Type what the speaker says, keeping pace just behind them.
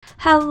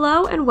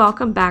Hello and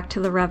welcome back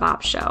to the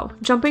RevOps show.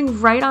 Jumping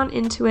right on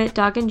into it,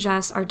 Doug and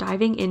Jess are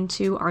diving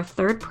into our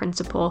third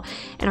principle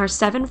and our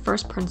 7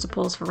 first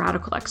principles for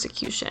radical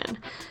execution.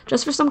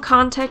 Just for some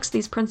context,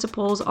 these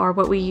principles are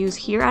what we use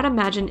here at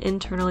Imagine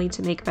internally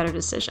to make better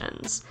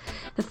decisions.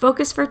 The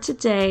focus for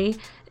today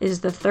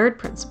is the third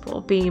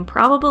principle, being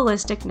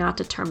probabilistic, not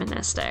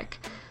deterministic.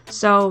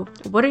 So,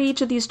 what do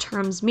each of these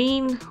terms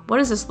mean? What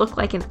does this look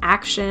like in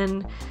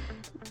action?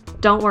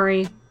 Don't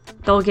worry,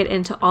 they'll get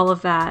into all of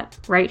that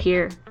right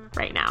here,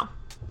 right now.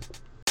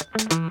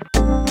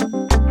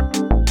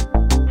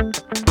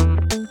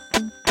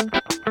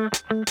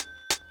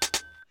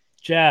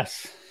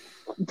 Jess.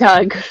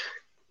 Doug.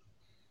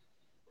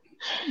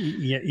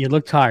 You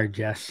look tired,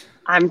 Jess.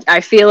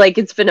 I feel like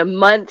it's been a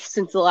month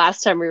since the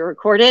last time we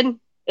recorded.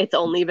 It's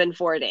only been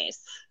 4 days.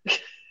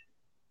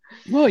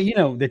 Well,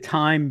 the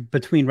time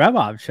between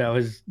RevOps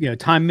shows,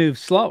 time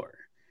moves slower.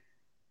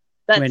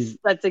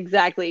 That's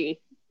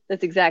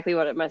exactly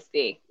what it must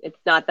be. It's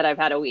not that I've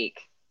had a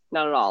week.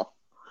 Not at all.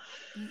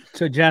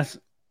 So Jess,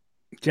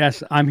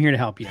 I'm here to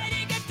help you.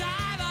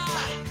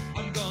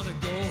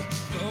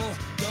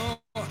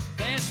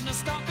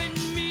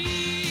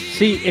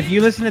 See, if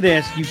you listen to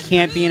this, you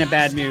can't be in a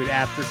bad mood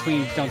after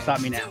Queen's Don't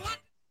Stop Me Now.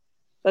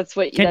 That's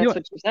what you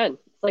said.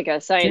 It's like a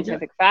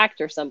scientific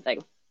fact or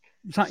something.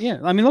 Yeah,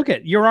 I mean, look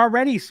you're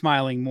already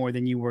smiling more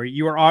than you were.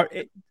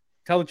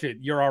 Tell the truth,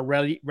 you're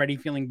already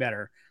feeling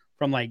better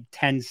from like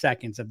 10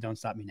 seconds of Don't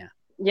Stop Me Now.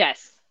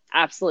 Yes,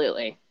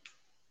 absolutely.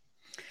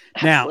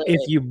 Now,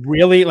 if you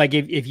really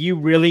if you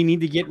really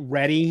need to get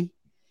ready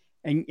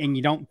and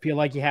you don't feel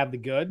like you have the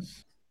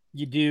goods,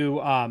 you do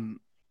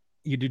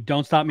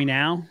Don't Stop Me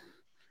Now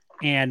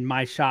and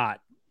My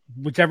Shot,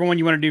 whichever one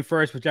you want to do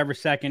first, whichever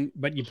second,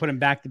 but you put them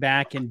back to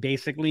back, and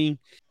basically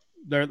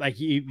they're like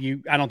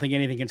you I don't think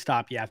anything can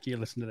stop you after you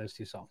listen to those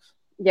two songs.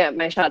 Yeah,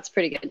 My Shot's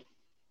pretty good.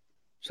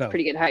 So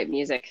pretty good hype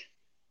music.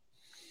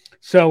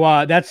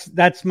 So that's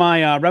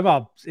my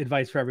RevOps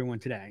advice for everyone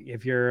today.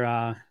 If you're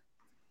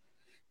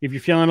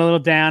feeling a little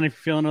down, if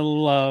you're feeling a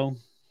little low,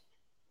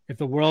 if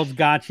the world's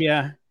got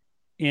you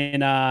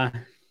in a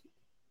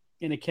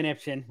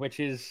conniption, which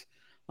is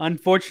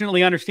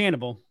unfortunately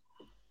understandable.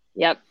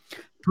 Yep.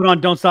 Put on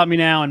Don't Stop Me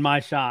Now and My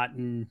Shot,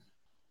 and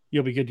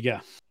you'll be good to go.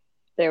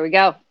 There we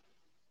go.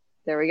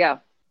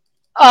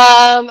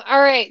 All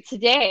right.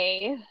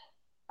 Today,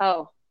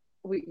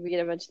 we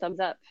get a bunch of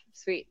thumbs up.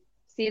 Sweet.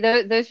 See,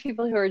 those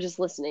people who are just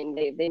listening,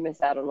 they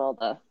miss out on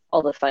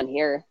all the fun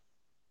here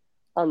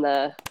on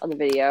the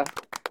video.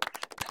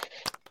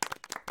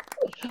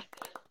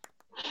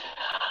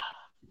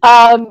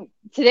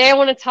 Today I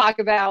want to talk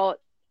about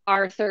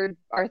our third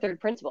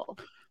principle.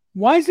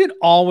 Why is it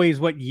always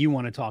what you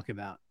want to talk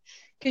about?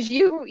 Because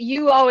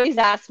you always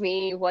ask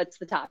me what's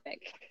the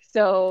topic.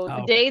 So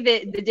the day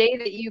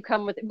that you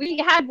come with, we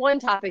had one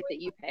topic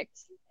that you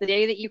picked. The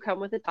day that you come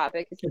with a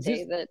topic is the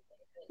day that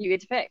you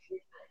get to pick.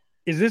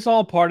 Is this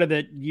all part of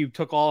that? You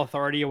took all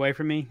authority away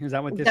from me? Is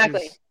that what this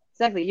is?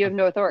 Exactly. You have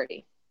no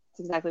authority.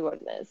 That's exactly what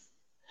it is.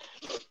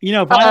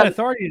 If I had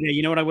authority today,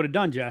 you know what I would have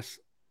done, Jess?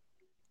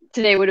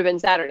 Today would have been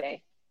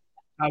Saturday.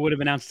 I would have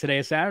announced today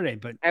as Saturday,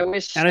 but I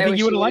think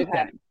you would have liked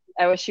that.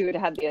 I wish you would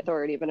have had the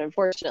authority, but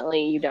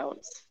unfortunately you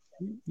don't.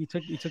 You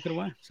took it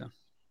away. So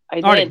I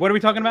did. All right, what are we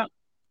talking about?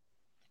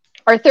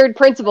 Our third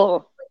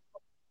principle,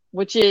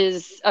 which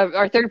is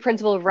our third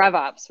principle of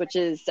RevOps, which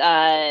is Is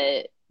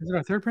it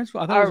our third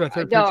principle? I thought it was our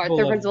third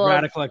principle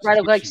of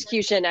radical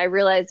execution. I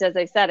realized as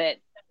I said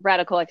it,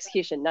 radical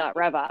execution, not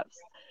RevOps,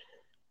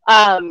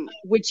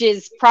 which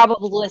is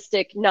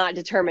probabilistic, not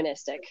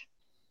deterministic.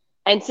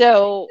 And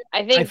so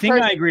I think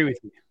I agree with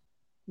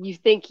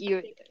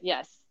you.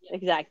 Yes,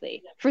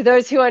 exactly. For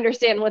those who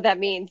understand what that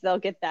means, they'll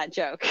get that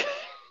joke.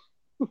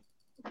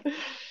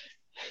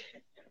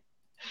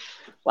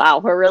 Wow,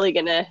 we're really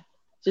going to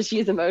just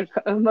use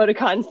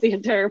emoticons the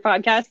entire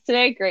podcast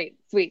today. Great,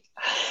 sweet.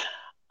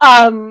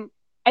 I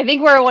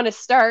think where I want to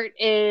start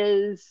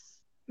is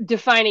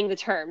defining the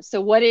terms.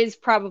 So what is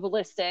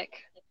probabilistic?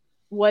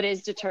 What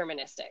is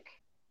deterministic?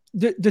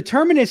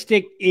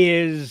 Deterministic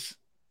is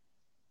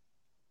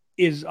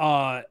it's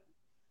a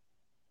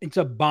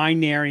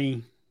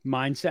binary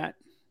mindset.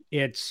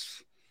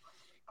 It's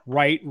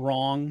right,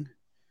 wrong.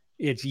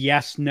 It's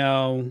yes,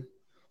 no.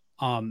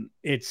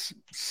 It's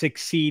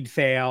succeed,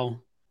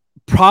 fail.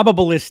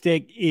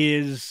 Probabilistic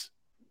is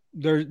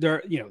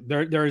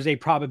there is a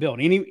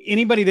probability.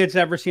 Anybody that's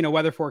ever seen a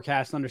weather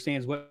forecast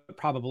understands what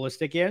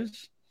probabilistic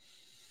is.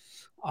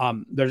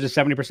 There's a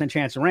 70%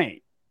 chance of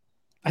rain.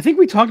 I think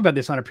we talked about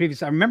this on a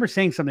previous. I remember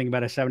saying something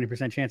about a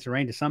 70% chance of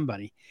rain to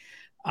somebody.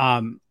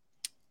 There's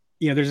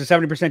a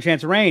 70%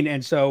 chance of rain,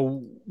 and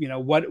so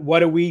what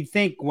do we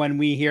think when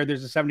we hear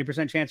there's a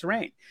 70% chance of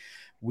rain?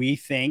 We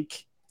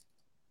think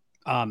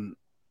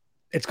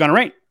it's going to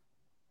rain.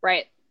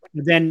 Right.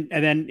 And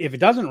then if it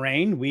doesn't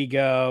rain, we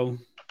go,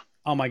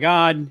 oh my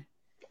God,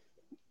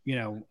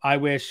 I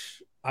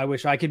wish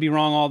I could be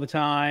wrong all the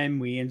time.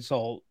 We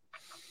insult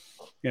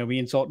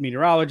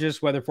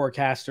meteorologists, weather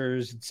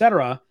forecasters,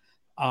 etc.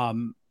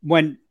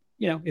 When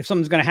if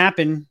something's going to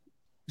happen,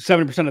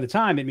 70% of the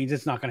time, it means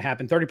it's not going to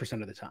happen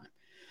 30% of the time.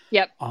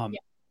 Yep.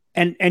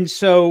 And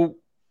so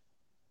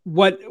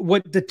what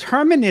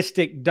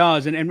deterministic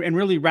does, and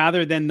really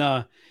rather than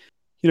the,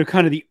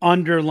 kind of the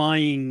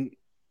underlying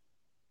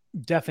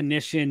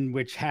definition,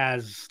 which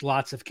has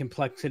lots of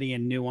complexity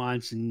and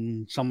nuance,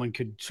 and someone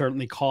could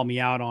certainly call me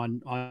out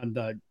on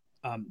the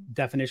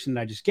definition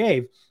that I just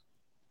gave.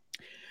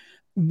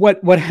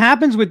 What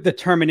happens with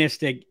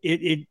deterministic,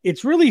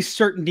 it's really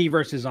certainty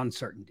versus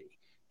uncertainty.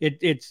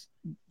 It's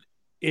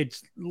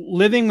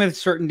living with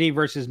certainty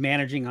versus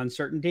managing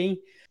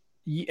uncertainty.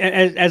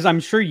 As I'm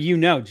sure you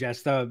know,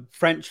 Jess, the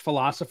French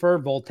philosopher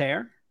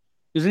Voltaire.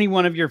 Isn't he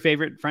one of your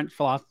favorite French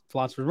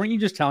philosophers? Weren't you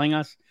just telling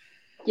us?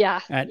 Yeah.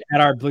 At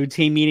our blue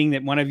team meeting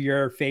that one of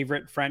your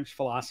favorite French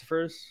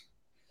philosophers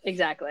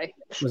exactly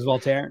was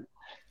Voltaire.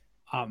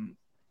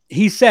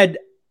 He said,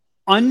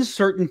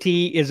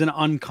 uncertainty is an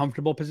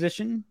uncomfortable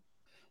position,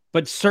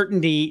 but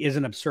certainty is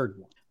an absurd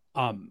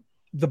one.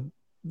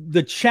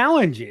 The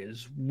challenge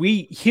is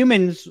we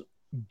humans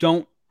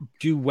don't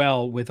do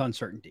well with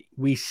uncertainty.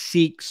 We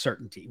seek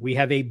certainty. We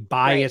have a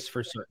bias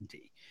for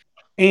certainty.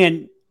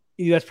 And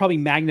that's probably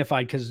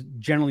magnified because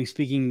generally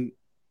speaking,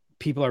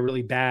 people are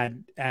really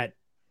bad at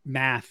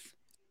math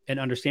and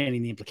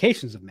understanding the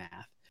implications of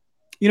math.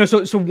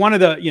 So one of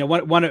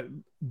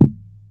the,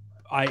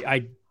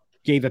 I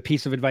gave a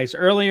piece of advice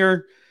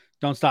earlier.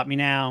 Don't stop me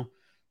now.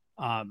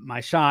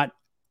 My shot.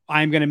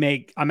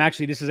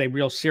 This is a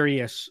real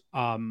serious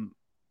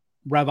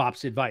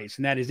RevOps advice.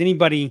 And that is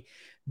anybody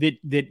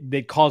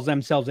that calls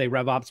themselves a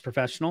RevOps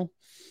professional,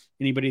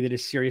 anybody that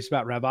is serious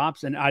about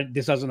RevOps. And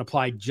this doesn't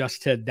apply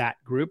just to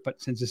that group,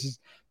 but since this is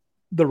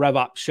the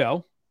RevOps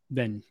show,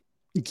 then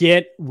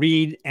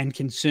read, and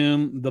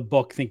consume the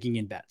book Thinking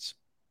in Bets.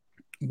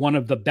 One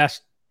of the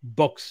best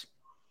books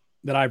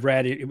that I've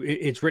read.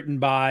 It's written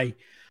by,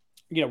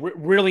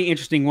 really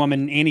interesting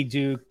woman, Annie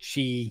Duke.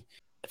 She,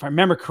 if I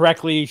remember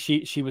correctly,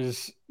 she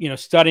was,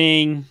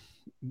 studying,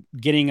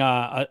 getting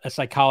a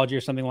psychology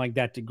or something like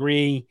that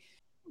degree,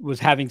 was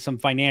having some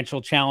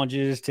financial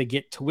challenges to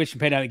get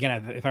tuition paid out.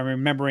 Again, if I'm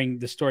remembering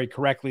the story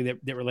correctly,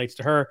 that relates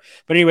to her.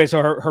 But anyway,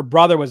 so her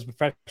brother was a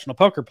professional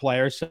poker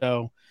player.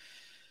 So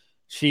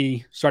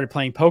she started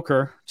playing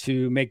poker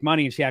to make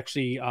money, and she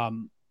actually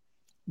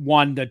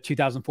won the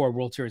 2004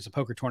 World Series of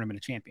Poker Tournament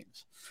of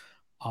Champions.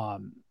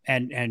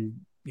 And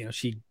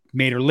she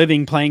made her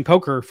living playing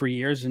poker for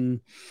years,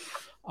 and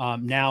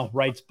now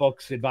writes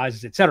books,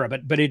 advises, etc.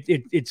 But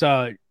it's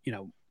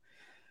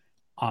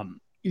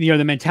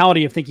the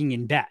mentality of thinking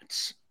in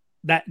bets.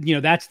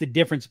 That's the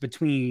difference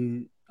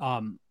between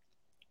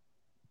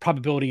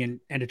probability and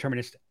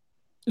deterministic.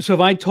 So if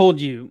I told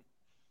you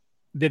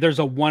that there's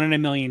a 1 in a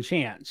million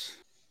chance,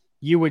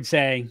 you would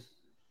say,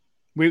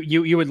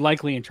 you would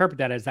likely interpret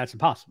that as that's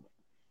impossible.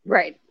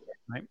 Right.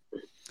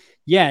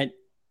 Yet,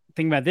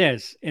 think about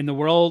this: in a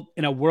world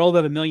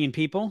of a million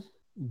people,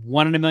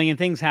 1 in a million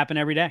things happen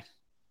every day,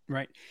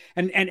 right?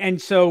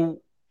 And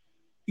so,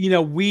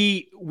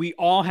 we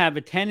all have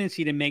a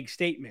tendency to make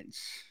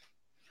statements.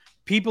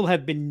 People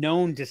have been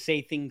known to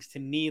say things to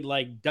me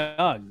like,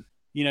 Doug,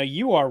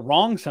 you are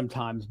wrong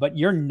sometimes, but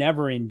you're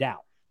never in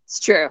doubt. It's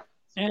true.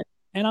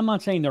 And I'm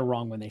not saying they're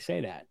wrong when they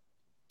say that.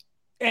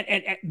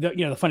 And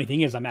the funny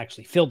thing is, I'm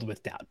actually filled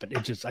with doubt, but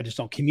I just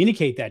don't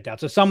communicate that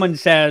doubt. So someone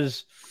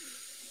says,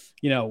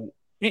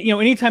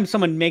 anytime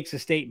someone makes a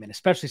statement,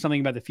 especially something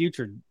about the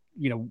future,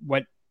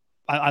 what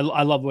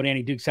I love what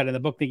Annie Duke said in the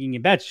book, Thinking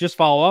in Bets, just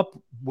follow up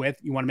with,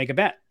 you want to make a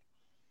bet.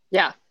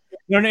 Yeah.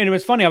 And it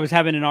was funny. I was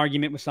having an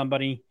argument with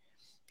somebody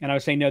and I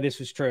was saying, no, this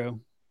was true.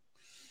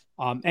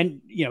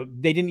 And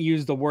they didn't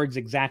use the words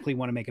exactly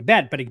want to make a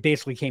bet, but it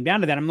basically came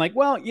down to that. I'm like,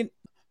 well,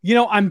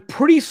 I'm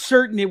pretty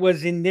certain it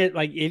was in this,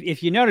 like,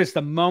 if you notice,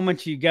 the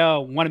moment you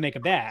go want to make a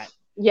bet,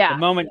 the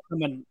moment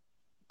someone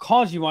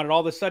calls you on it,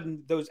 all of a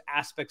sudden those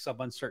aspects of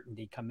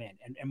uncertainty come in.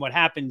 And what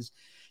happens,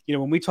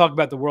 when we talk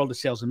about the world of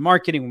sales and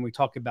marketing, when we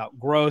talk about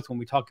growth, when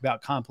we talk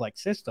about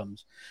complex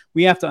systems,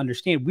 we have to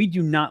understand we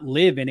do not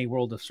live in a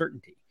world of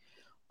certainty.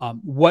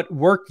 What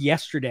worked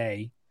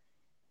yesterday,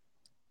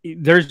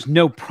 there's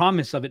no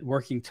promise of it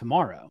working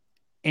tomorrow.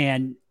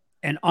 And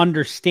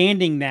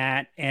understanding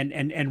that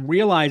and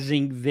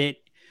realizing that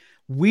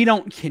we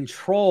don't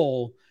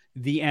control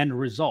the end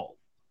result.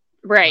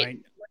 Right.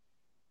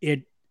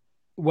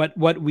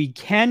 What we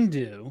can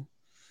do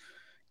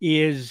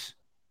is,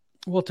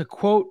 well, to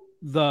quote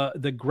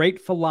the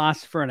great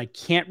philosopher, and I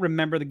can't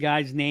remember the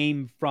guy's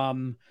name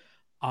from,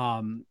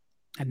 and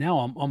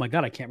now oh my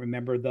God, I can't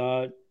remember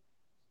the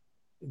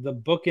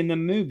book in the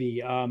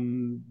movie.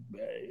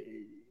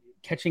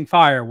 Catching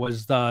Fire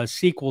was the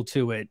sequel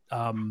to it.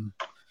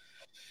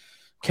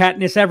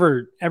 Katniss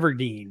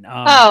Everdeen.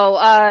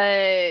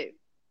 Oh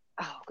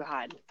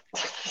God.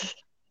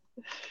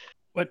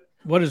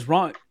 What is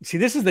wrong? See,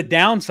 this is the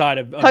downside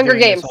of Hunger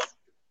Games.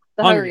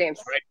 The Hunger Games.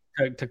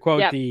 Right? To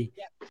quote the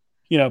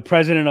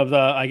president of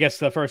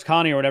the first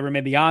colony or whatever, may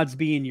the odds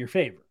be in your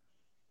favor,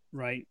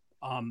 right?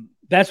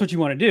 That's what you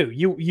want to do.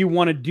 You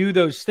want to do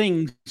those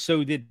things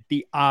so that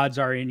the odds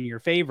are in your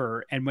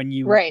favor. And when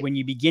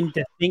you begin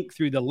to think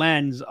through the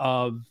lens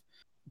of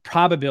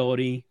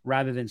probability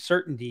rather than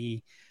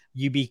certainty,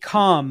 you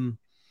become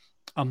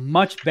a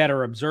much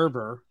better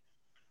observer.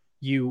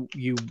 You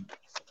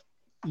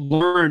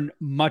learn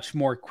much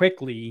more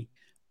quickly,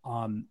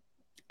 and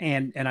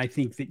I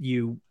think that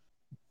you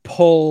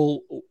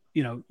pull,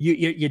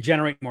 you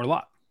generate more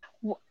luck.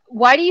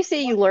 Why do you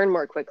say you learn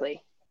more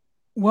quickly?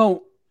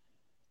 Well,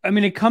 I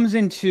mean, it comes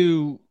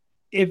into,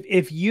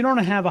 if you don't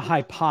have a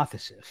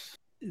hypothesis,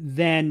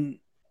 then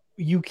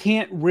you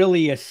can't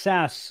really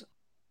assess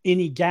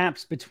any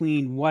gaps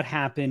between what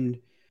happened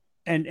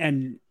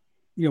and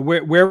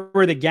where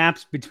were the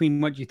gaps between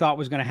what you thought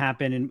was going to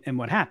happen and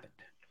what happened.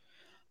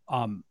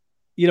 When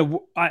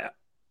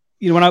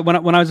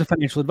I was a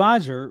financial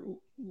advisor,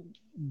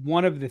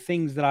 one of the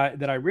things that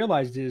I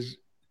realized is,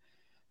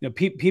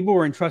 people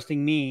were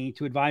entrusting me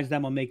to advise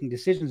them on making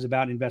decisions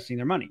about investing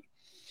their money,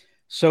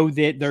 so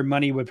that their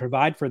money would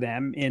provide for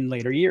them in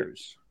later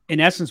years. In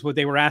essence, what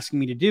they were asking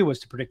me to do was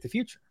to predict the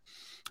future.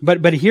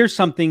 But here's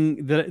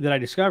something that I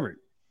discovered.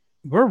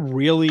 We're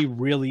really,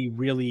 really,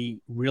 really,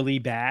 really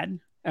bad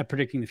at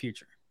predicting the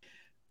future.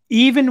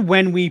 Even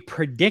when we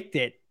predict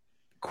it,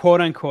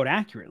 quote unquote,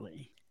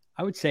 accurately,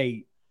 I would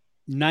say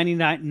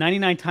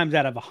 99 times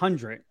out of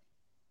 100,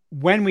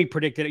 when we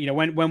predict it,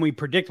 when we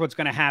predict what's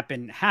going to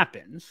happen,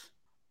 happens.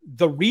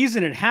 The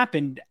reason it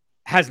happened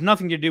has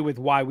nothing to do with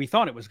why we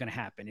thought it was going to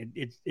happen.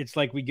 It's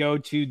like we go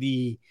to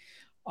the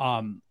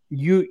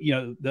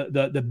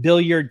the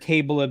billiard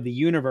table of the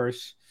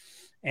universe,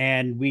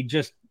 and we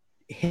just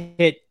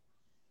hit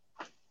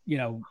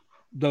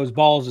those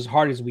balls as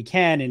hard as we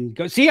can and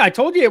go, see, I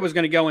told you it was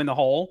going to go in the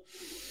hole.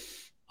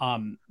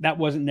 That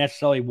wasn't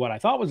necessarily what I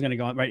thought was going to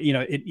go in, right?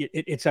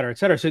 Et cetera, et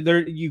cetera. So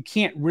there, you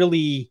can't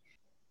really,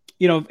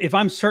 if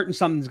I'm certain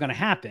something's going to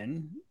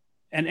happen,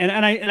 and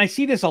I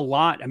see this a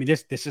lot. I mean,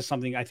 this is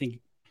something I think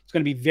it's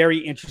going to be very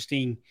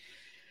interesting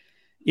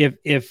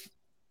if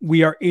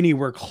we are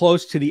anywhere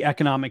close to the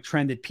economic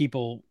trend that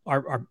people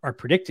are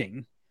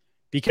predicting,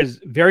 because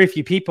very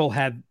few people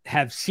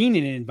have seen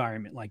an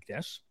environment like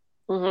this.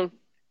 Mm-hmm.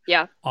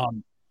 Yeah.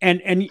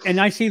 And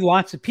I see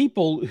lots of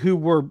people who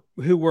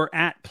were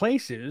at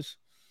places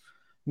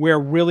where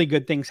really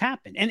good things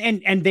happen,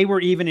 and they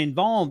were even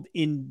involved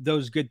in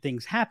those good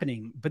things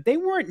happening, but they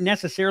weren't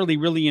necessarily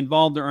really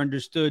involved or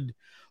understood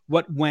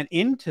what went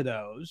into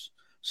those.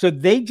 So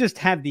they just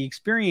have the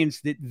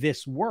experience that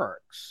this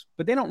works,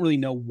 but they don't really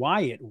know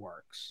why it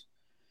works.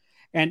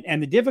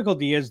 And the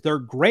difficulty is, they're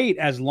great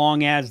as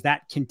long as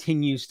that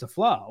continues to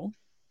flow,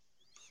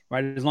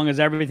 right? As long as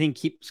everything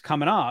keeps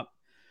coming up.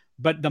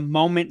 But the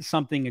moment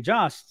something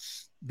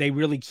adjusts, they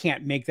really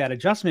can't make that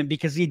adjustment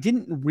because you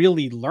didn't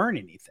really learn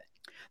anything.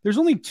 There's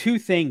only two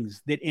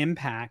things that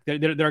impact,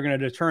 that are going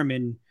to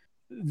determine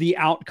the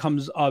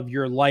outcomes of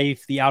your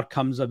life, the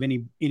outcomes of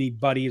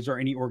anybody's or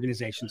any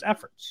organization's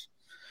efforts.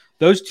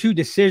 Those two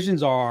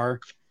decisions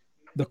are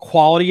the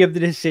quality of the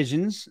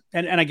decisions,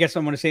 and I guess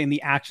I'm going to say in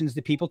the actions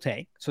that people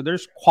take. So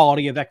there's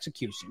quality of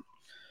execution,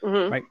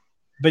 Mm-hmm. right?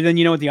 But then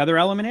you know what the other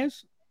element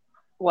is?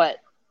 What?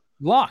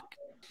 Luck.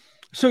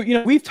 So,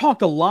 we've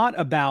talked a lot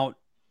about,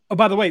 oh,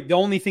 by the way, the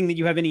only thing that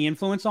you have any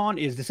influence on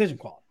is decision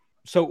quality.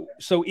 So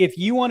if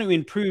you want to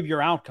improve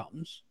your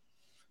outcomes,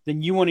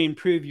 then you want to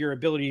improve your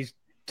abilities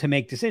to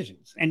make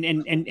decisions.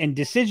 And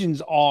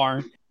decisions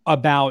are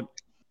about,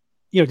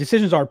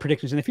 decisions are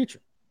predictions in the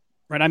future,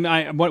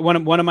 right?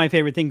 One of my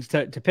favorite things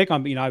to pick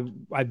on,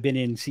 I've been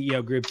in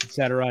CEO groups, et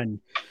cetera, and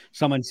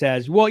someone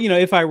says, well,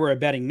 if I were a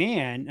betting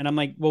man, and I'm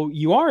like, well,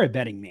 you are a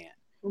betting man.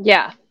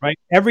 Yeah. Right.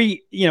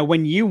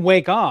 When you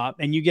wake up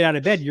and you get out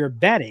of bed, you're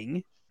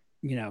betting,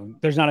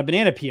 there's not a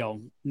banana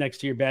peel next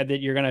to your bed that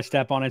you're going to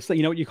step on. It's,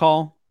 what you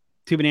call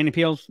two banana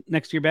peels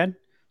next to your bed?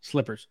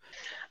 Slippers.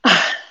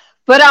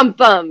 But I'm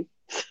bummed.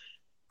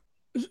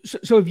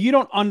 So if you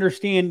don't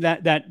understand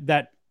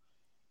that,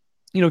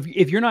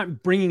 if you're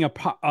not bringing a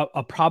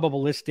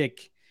probabilistic,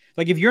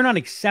 like if you're not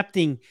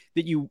accepting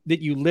that you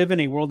live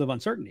in a world of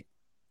uncertainty,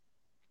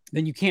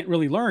 then you can't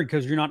really learn,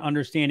 because you're not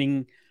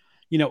understanding,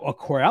 a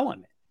core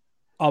element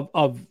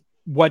of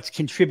what's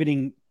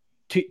contributing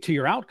to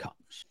your outcomes.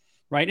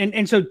 Right.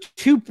 And so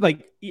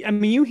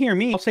you hear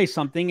me, I'll say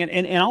something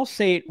and I'll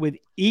say it with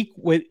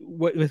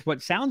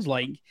what sounds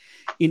like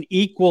an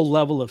equal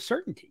level of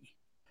certainty.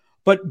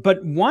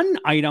 But one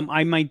item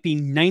I might be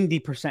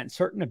 90%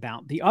 certain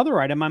about. The other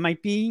item I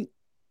might be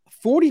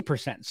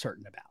 40%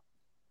 certain about.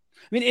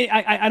 I mean,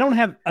 I don't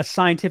have a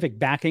scientific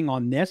backing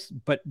on this,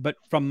 but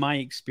from my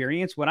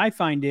experience, what I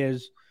find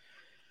is,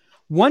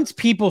 once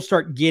people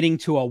start getting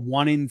to a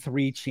 1 in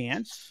 3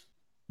 chance,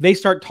 they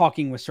start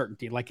talking with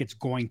certainty, like it's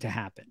going to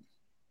happen.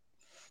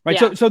 Right.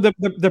 Yeah. So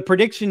the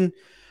prediction,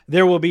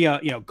 there will be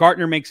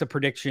Gartner makes a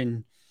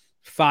prediction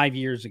 5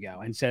 years ago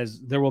and says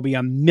there will be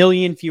 1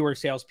 million fewer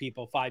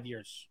salespeople 5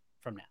 years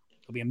from now.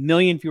 There'll be 1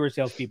 million fewer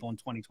salespeople in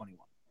 2021.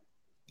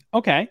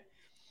 Okay.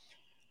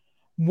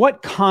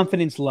 What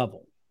confidence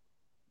level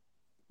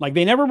Like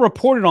they never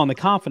reported on the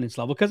confidence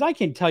level, because I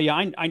can tell you,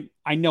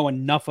 I know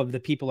enough of the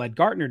people at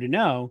Gartner to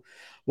know,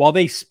 while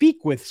they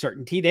speak with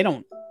certainty, they're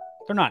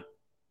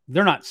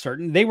not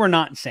certain. They were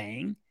not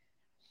saying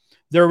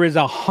there is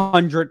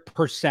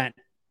 100%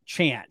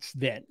 chance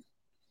that,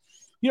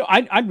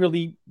 I'd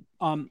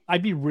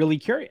be really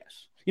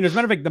curious. As a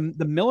matter of fact,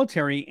 the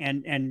military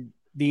and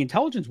the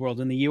intelligence world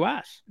in the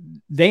U.S.,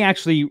 they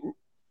actually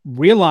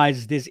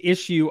realize this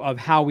issue of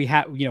how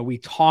we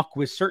talk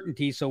with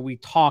certainty. So we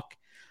talk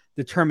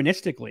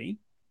deterministically.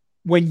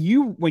 When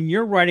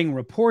you're writing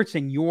reports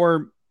and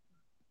you're,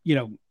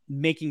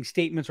 making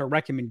statements or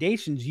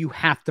recommendations, you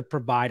have to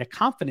provide a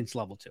confidence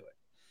level to it.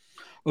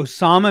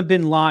 Osama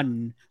bin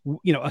Laden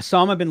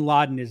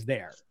is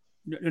there.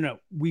 No.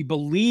 We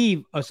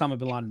believe Osama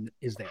bin Laden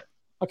is there.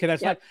 Okay,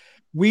 that's not.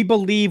 We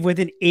believe with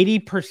an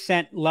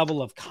 80%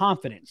 level of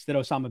confidence that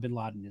Osama bin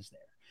Laden is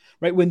there.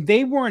 Right? When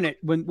they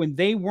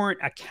weren't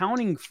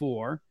accounting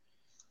for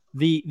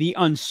the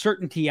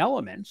uncertainty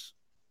elements,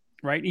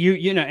 right?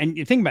 And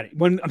you think about it.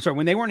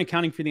 When they weren't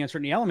accounting for the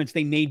uncertainty elements,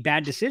 they made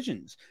bad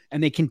decisions,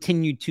 and they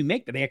continued to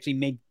make them. They actually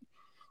made,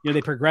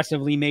 they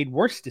progressively made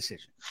worse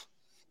decisions.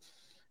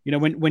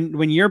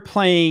 When you're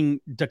playing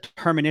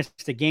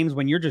deterministic games,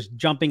 when you're just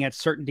jumping at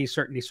certainty,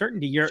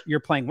 you're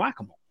playing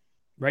whack-a-mole,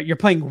 right? You're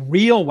playing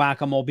real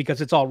whack-a-mole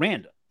because it's all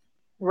random.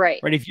 Right.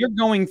 If you're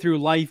going through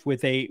life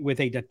with a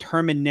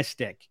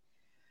deterministic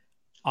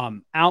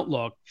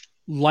outlook,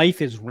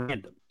 life is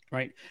random,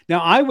 right? Now,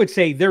 I would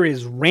say there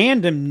is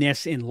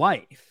randomness in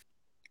life,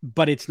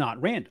 but it's not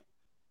random.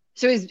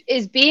 So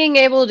is being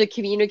able to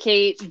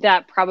communicate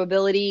that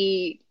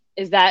probability,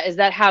 is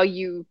that how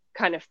you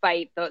kind of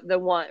fight the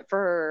want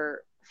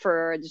for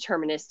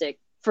deterministic,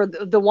 for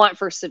the want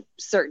for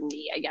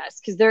certainty, I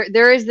guess? Because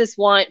there is this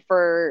want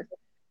for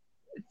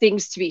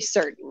things to be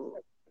certain,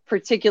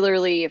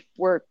 particularly if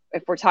we're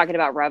talking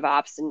about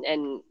RevOps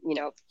and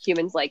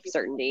humans like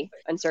certainty.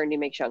 Uncertainty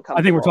makes you uncomfortable.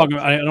 I think we're talking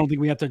about, I don't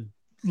think we have to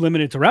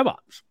limit it to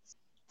RevOps.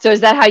 So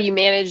is that how you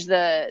manage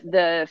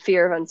the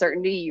fear of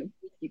uncertainty?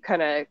 You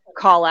kind of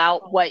call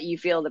out what you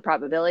feel the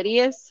probability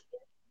is?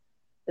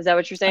 Is that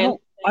what you're saying?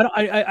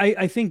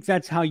 I think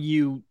that's how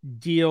you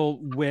deal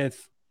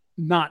with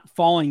not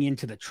falling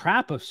into the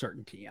trap of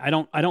certainty. I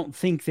don't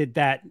think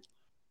that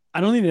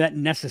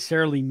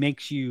necessarily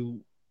makes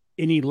you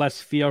any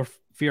less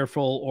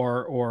fearful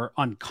or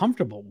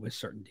uncomfortable with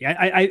certainty.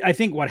 I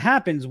think what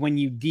happens when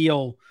you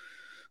deal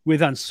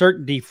with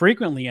uncertainty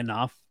frequently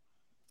enough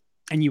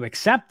and you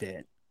accept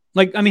it,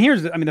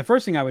 the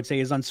first thing I would say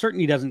is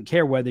uncertainty doesn't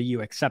care whether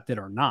you accept it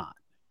or not,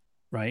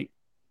 right?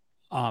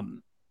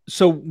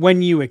 So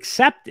when you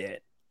accept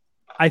it,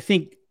 I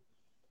think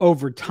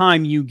over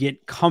time you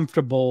get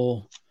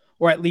comfortable,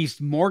 or at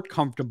least more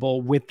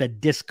comfortable with the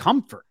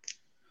discomfort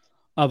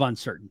of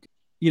uncertainty.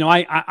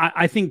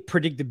 I think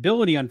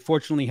predictability,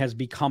 unfortunately, has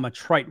become a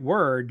trite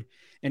word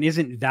and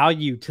isn't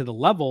valued to the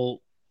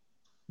level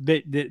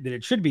that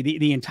it should be.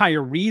 The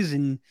entire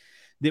reason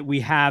that we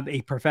have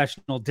a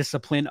professional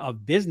discipline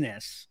of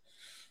business,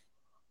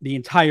 the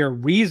entire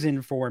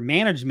reason for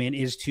management,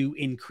 is to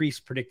increase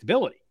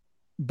predictability.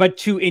 But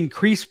to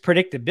increase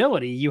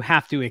predictability, you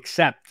have to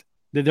accept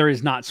that there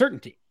is not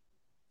certainty.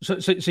 So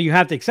you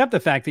have to accept the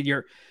fact that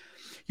you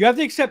have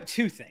to accept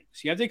two things.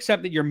 You have to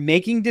accept that you're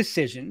making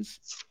decisions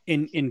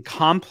in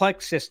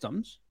complex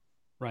systems,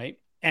 right?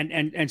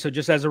 And so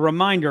just as a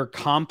reminder,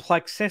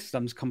 complex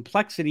systems,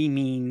 complexity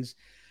means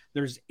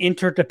there's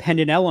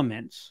interdependent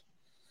elements.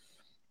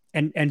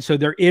 And so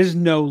there is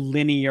no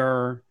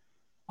linear,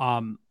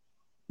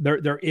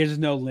 there is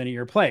no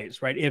linear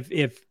plays, right?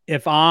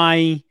 If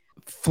I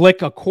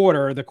flick a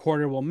quarter, the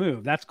quarter will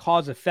move. That's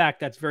cause effect.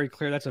 That's very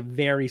clear. That's a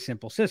very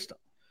simple system.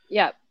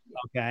 Yeah.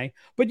 Okay.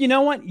 But you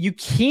know what? You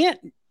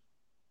can't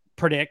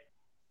predict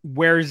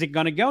where is it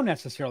going to go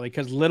necessarily,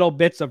 because little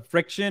bits of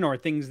friction or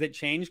things that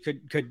change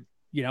could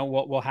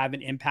will have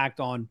an impact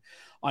on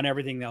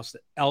everything else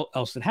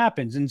that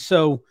happens. And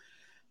so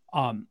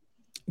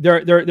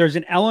there's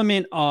an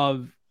element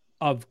of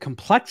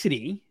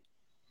complexity,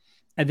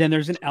 and then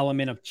there's an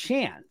element of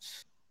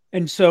chance.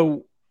 And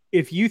so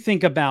if you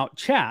think about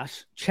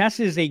chess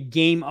is a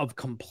game of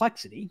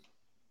complexity.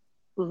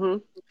 Mm-hmm.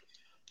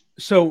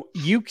 So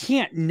you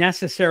can't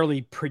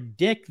necessarily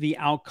predict the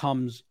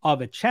outcomes of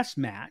a chess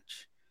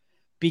match,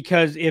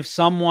 because if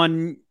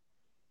someone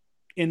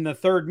in the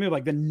third move,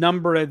 like the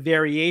number of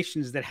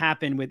variations that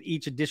happen with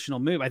each additional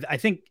move, I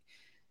think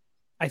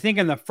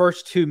in the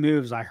first two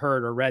moves I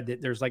heard or read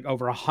that there's like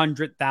over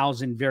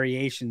 100,000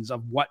 variations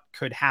of what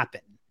could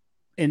happen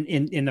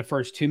in the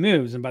first two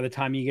moves. And by the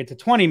time you get to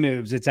 20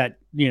 moves, it's at,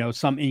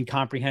 some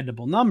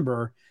incomprehensible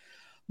number.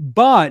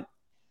 But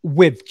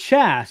with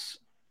chess,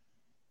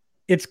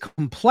 it's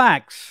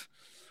complex,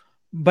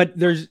 but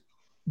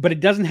it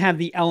doesn't have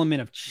the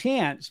element of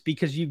chance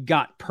because you've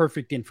got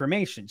perfect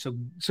information.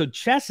 So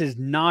chess is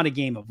not a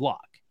game of luck.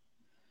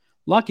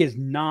 Luck is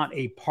not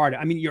a part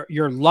of,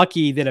 you're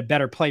lucky that a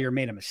better player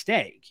made a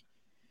mistake,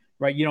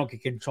 right? You don't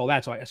get control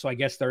that. So I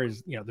guess there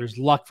is, there's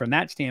luck from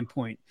that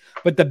standpoint,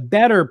 but the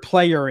better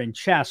player in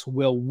chess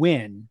will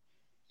win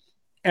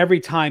every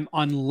time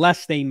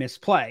unless they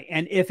misplay.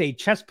 And if a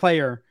chess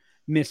player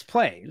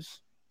misplays,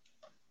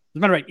 as a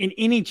matter of fact, in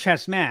any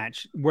chess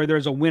match where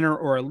there's a winner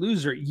or a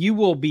loser, you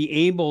will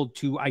be able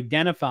to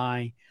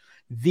identify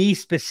the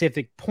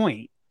specific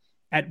point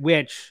at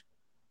which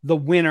the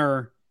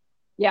winner,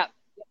 it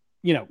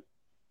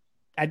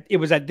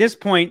was at this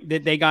point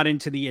that they got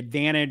into the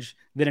advantage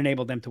that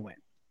enabled them to win,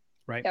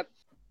 right? Yep.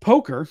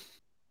 Poker,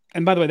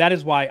 and by the way, that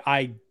is why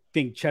I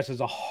think chess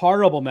is a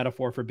horrible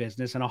metaphor for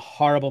business and a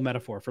horrible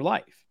metaphor for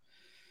life,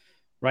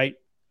 right?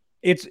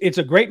 It's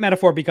a great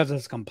metaphor because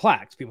it's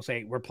complex. People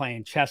say we're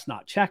playing chess,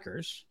 not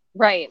checkers.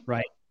 Right.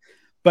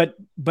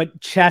 But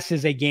chess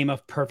is a game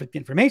of perfect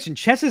information.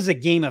 Chess is a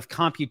game of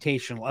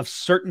computational, of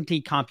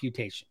certainty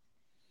computation,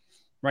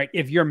 right?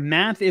 If your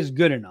math is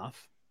good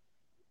enough,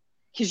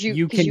 because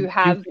you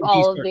have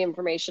all of the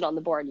information on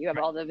the board, you have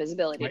all the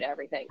visibility to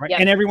everything, right? Yep.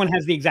 And everyone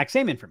has the exact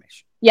same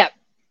information. Yep.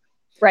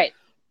 Right.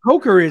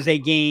 Poker is a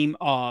game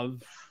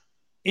of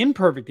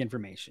imperfect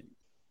information.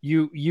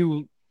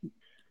 You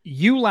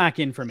lack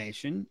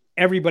information,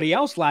 everybody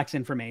else lacks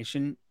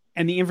information,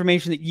 and the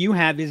information that you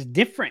have is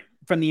different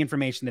from the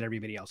information that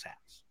everybody else has.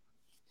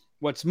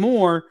 What's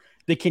more,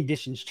 the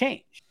conditions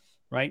change,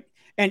 right?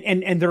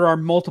 And there are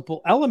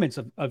multiple elements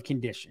of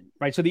condition,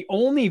 right? So the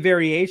only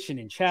variation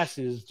in chess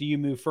is, do you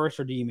move first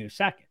or do you move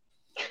second?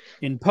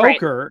 In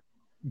poker,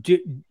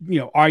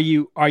 are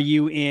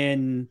you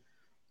in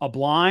a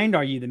blind?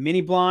 Are you the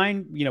mini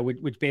blind?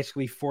 Which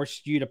basically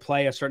forced you to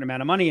play a certain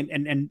amount of money,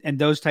 and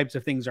those types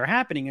of things are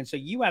happening. And so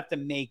you have to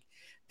make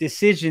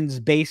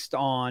decisions based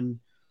on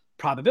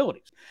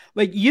probabilities.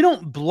 Like, you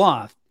don't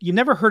bluff. You've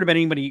never heard of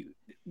anybody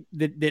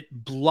that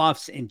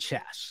bluffs in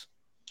chess.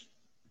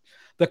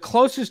 The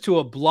closest to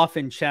a bluff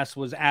in chess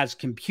was as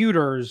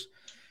computers,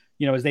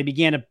 as they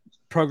began to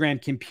program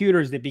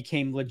computers that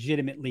became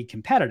legitimately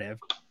competitive.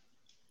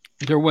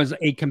 There was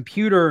a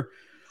computer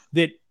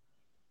that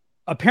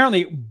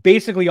apparently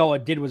basically all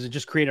it did was it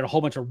just created a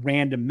whole bunch of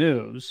random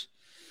moves,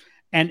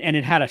 and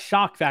it had a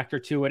shock factor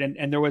to it.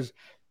 And there was,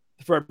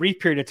 for a brief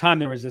period of time,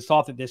 there was this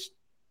thought that this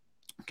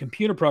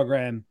computer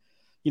program,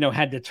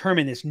 had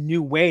determined this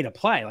new way to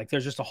play. Like,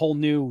 there's just a whole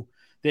new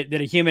that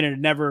a human had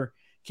never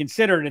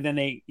considered. And then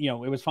they,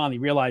 it was finally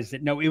realized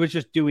that no, it was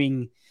just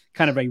doing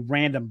kind of a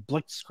random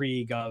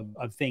blitzkrieg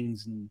of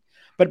things.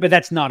 But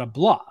that's not a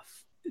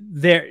bluff.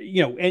 There,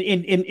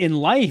 in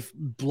life,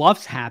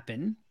 bluffs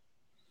happen.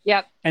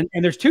 Yep. And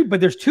there's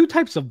two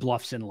types of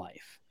bluffs in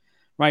life,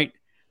 right?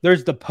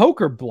 There's the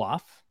poker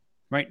bluff,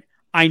 right?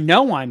 I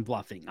know I'm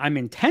bluffing. I'm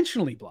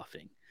intentionally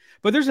bluffing.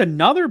 But there's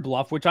another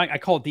bluff, which I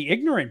call it the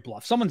ignorant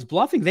bluff. Someone's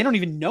bluffing. They don't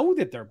even know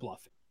that they're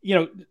bluffing.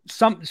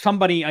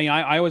 Somebody,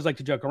 I always like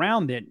to joke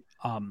around that,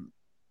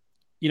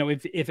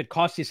 if it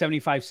costs you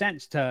 75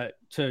 cents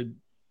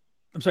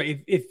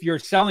if you're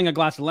selling a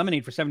glass of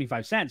lemonade for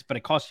 75 cents, but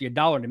it costs you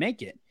 $1 to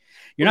make it,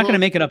 you're not going to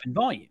make it up in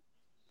volume.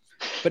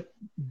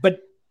 But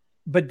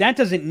that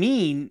doesn't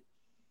mean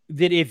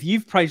that if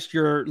you've priced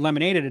your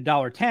lemonade at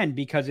 $1.10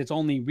 because it's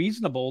only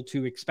reasonable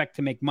to expect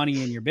to make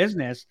money in your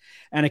business,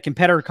 and a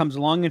competitor comes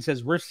along and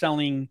says, we're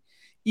selling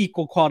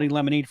equal quality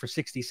lemonade for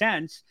 60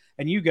 cents.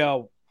 And you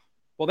go,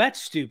 well, that's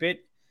stupid.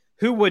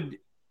 Who would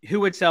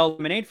sell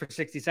lemonade for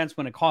 60 cents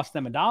when it costs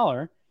them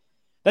 $1?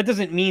 That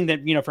doesn't mean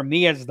that, for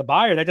me as the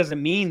buyer, that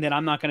doesn't mean that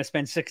I'm not going to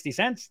spend 60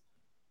 cents.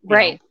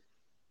 Right.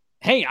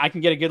 Hey, I can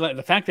get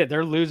the fact that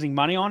they're losing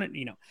money on it,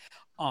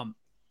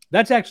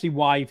 that's actually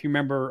why, if you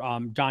remember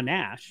John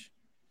Nash,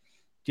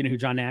 do you know who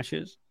John Nash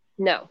is?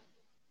 No.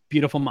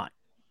 Beautiful Mind.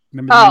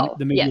 Remember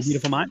the movie yes.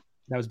 Beautiful Mind?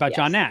 That was about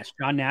John Nash.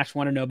 John Nash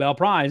won a Nobel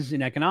Prize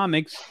in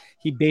economics.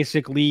 He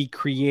basically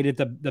created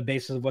the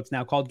basis of what's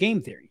now called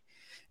game theory.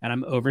 And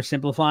I'm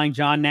oversimplifying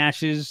John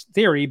Nash's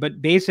theory,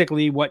 but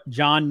basically what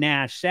John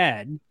Nash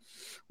said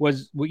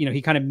was,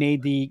 he kind of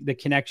made the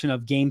connection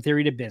of game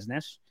theory to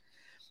business.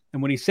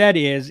 And what he said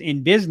is,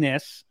 in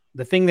business,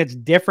 the thing that's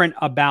different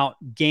about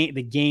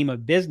the game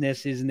of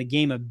business is, in the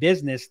game of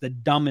business, the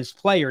dumbest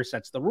player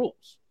sets the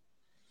rules,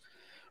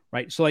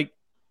 right? So, like,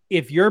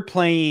 if you're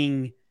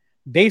playing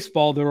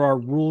baseball, there are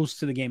rules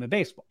to the game of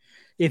baseball.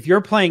 If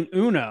you're playing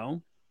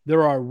Uno,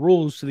 there are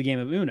rules to the game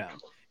of Uno.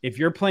 If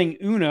you're playing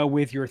Uno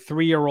with your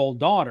 3-year-old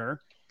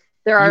daughter,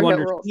 there are you no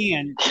rules.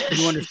 You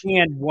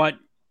understand what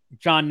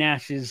John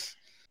Nash's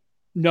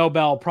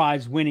Nobel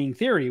Prize winning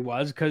theory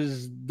was,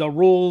 because the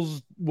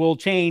rules will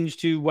change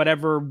to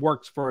whatever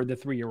works for the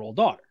 3-year-old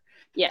daughter.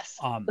 Yes.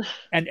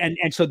 And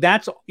so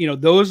that's,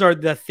 those are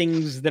the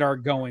things that are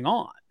going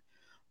on.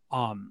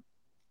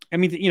 I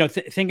mean,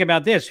 think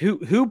about this. Who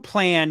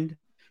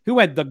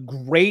had the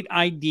great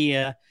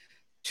idea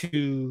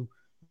to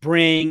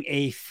bring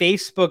a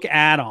Facebook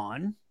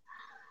add-on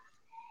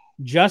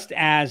just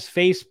as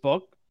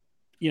Facebook,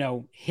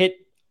 hit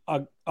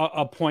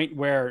a point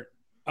where,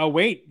 oh,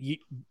 wait,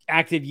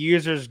 active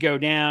users go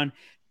down.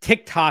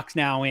 TikTok's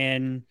now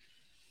in,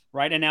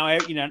 right? And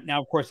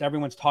now, of course,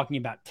 everyone's talking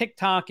about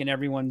TikTok, and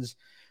everyone's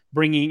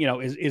bringing,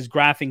 is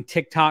graphing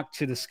TikTok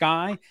to the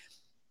sky.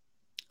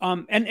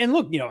 And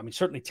look, I mean,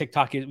 certainly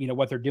TikTok is,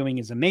 what they're doing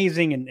is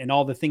amazing, and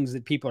all the things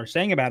that people are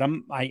saying about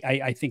them,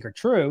 I think are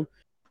true.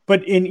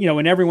 But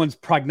in everyone's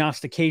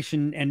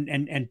prognostication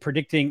and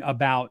predicting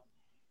about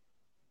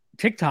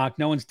TikTok,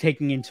 no one's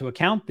taking into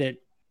account that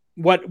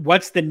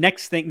what's the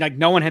next thing. Like,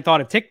 no one had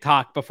thought of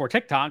TikTok before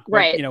TikTok,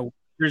 right?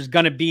 There's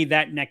going to be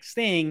that next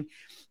thing,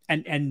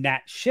 and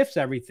that shifts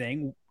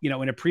everything.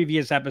 In a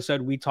previous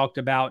episode, we talked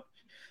about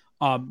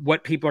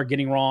what people are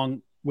getting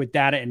wrong with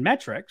data and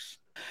metrics,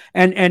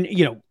 and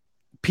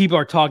people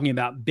are talking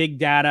about big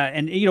data,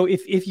 and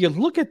if you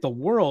look at the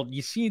world,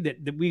 you see that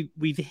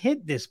we've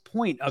hit this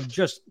point of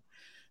just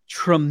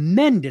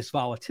tremendous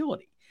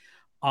volatility.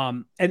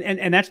 And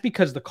that's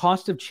because the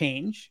cost of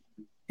change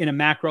in a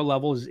macro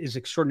level is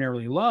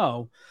extraordinarily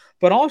low,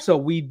 but also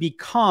we've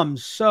become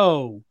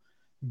so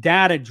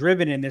data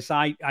driven in this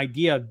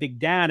idea of big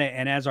data.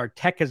 And as our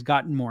tech has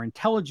gotten more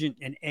intelligent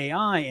and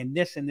AI and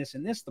this and this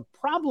and this, the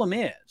problem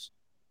is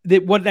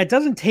that what that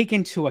doesn't take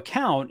into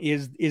account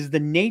is the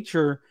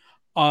nature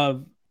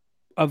of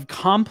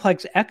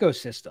complex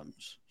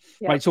ecosystems,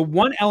 right? So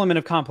one element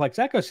of complex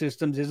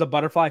ecosystems is a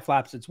butterfly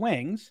flaps its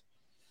wings.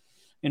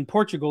 In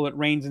Portugal, it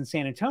rains in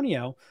San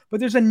Antonio, but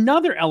there's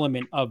another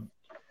element of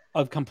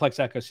complex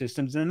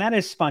ecosystems, and that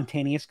is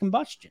spontaneous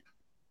combustion.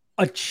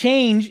 A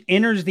change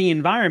enters the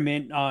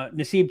environment.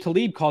 Nasib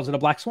Taleb calls it a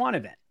black swan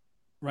event,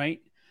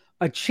 right?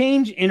 A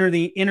change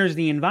enters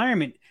the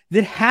environment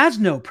that has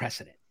no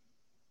precedent,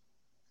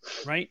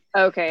 right?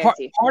 Okay.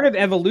 Part of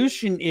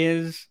evolution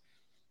is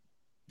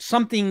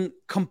something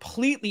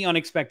completely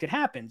unexpected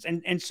happens.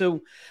 And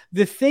so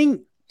the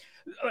thing,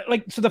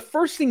 so the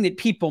first thing that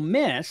people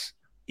miss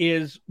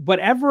is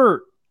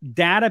whatever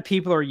data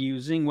people are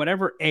using,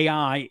 whatever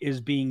AI is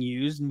being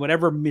used, and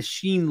whatever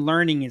machine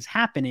learning is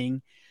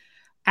happening,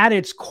 at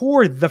its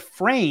core, the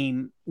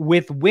frame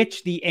with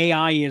which the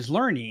AI is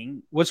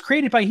learning was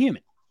created by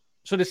human.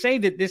 So to say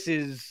that this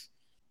is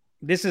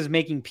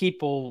making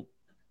people,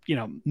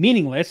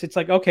 meaningless, it's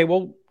like, okay,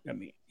 well, I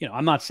mean,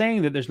 I'm not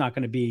saying that there's not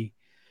going to be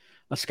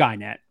a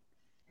Skynet,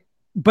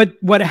 but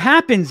what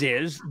happens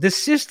is the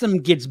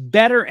system gets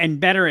better and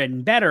better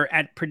and better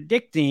at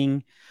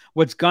predicting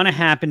what's going to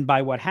happen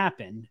by what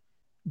happened.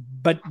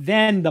 But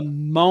then the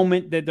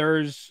moment that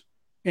there's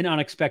an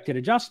unexpected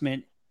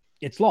adjustment,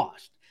 it's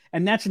lost.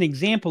 And that's an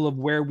example of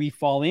where we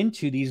fall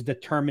into these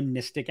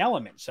deterministic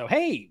elements. So,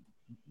 hey,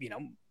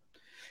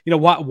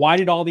 why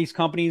did all these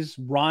companies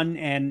run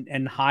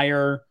and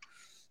hire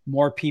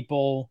more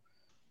people,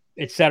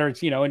 et cetera,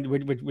 and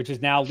which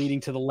is now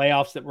leading to the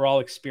layoffs that we're all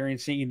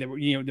experiencing,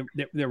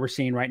 that we're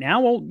seeing right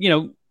now.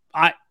 Well,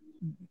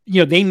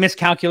 they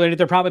miscalculated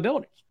their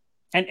probabilities.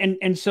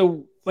 And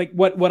so, like,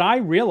 what I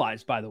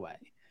realized, by the way,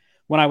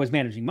 when I was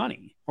managing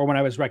money, or when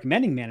I was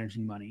recommending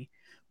managing money,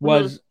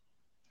 was,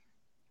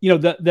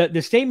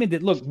 the statement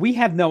that, look, we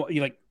have no,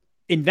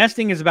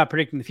 investing is about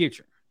predicting the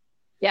future.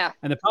 Yeah.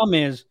 And the problem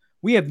is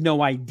we have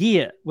no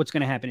idea what's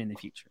going to happen in the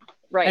future.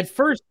 Right. At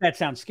first, that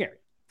sounds scary,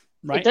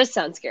 right? It does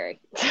sound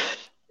scary.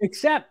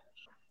 Except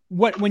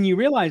when you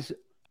realize,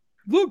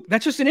 look,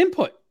 that's just an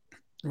input,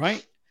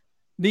 right?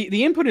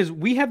 The input is,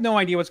 we have no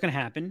idea what's going to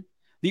happen.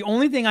 The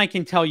only thing I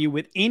can tell you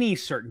with any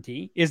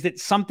certainty is that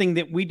something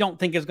that we don't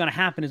think is going to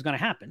happen is going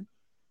to happen.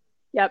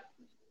 Yep.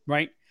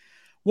 Right.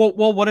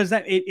 Well, what does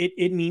that?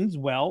 It means,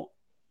 well,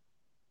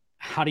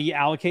 how do you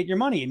allocate your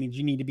money? It means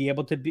you need to be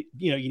able to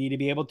you need to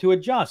be able to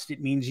adjust.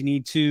 It means you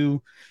need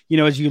to,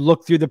 as you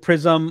look through the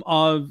prism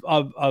of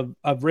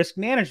risk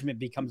management,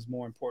 becomes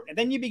more important. And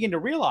then you begin to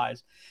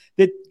realize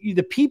that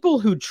the people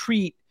who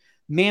treat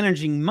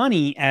managing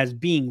money as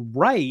being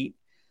right,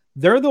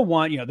 they're the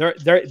one,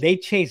 they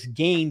chase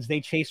gains,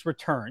 they chase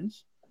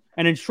returns.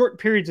 And in short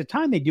periods of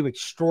time, they do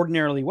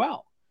extraordinarily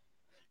well.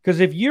 Because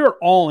if you're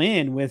all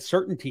in with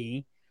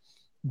certainty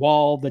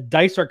while the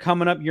dice are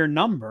coming up your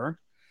number,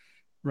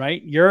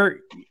 right, you're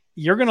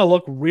going to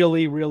look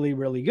really, really,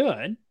 really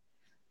good.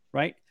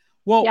 Right.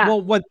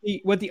 Well, what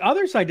the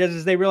other side does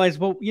is they realize,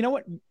 well, you know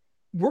what,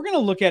 we're going to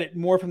look at it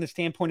more from the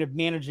standpoint of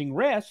managing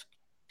risk.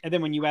 And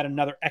then when you add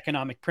another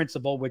economic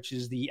principle, which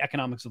is the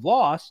economics of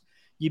loss,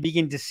 you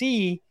begin to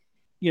see,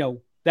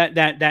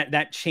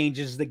 that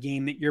changes the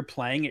game that you're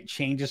playing. It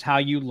changes how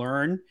you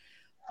learn.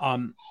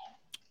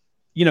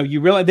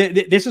 You realize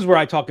this is where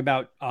I talk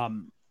about,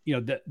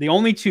 the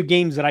only two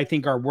games that I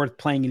think are worth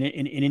playing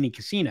in any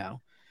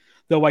casino,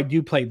 though I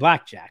do play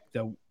blackjack,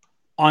 though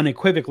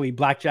unequivocally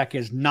blackjack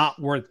is not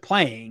worth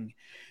playing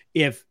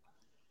if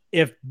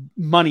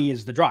money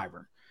is the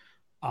driver.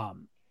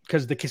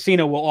 Because the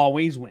casino will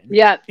always win.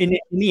 Yeah. In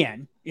the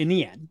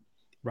end,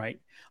 right?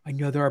 I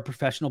know there are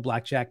professional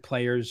blackjack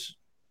players.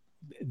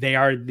 They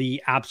are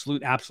the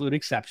absolute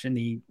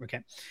exception.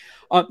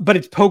 But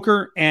it's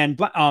poker and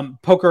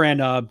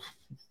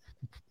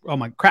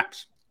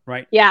craps,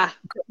 right? Yeah.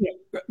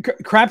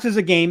 Craps is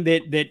a game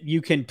that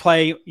you can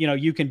play.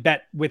 You can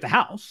bet with the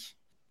house.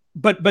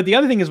 But the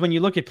other thing is, when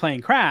you look at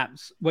playing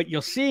craps, what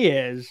you'll see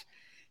is,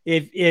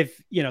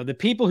 if the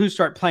people who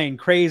start playing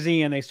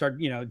crazy and they start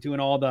doing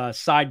all the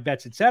side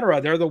bets,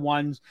 etc., they're the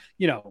ones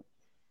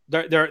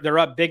they're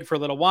up big for a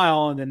little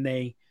while and then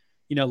they,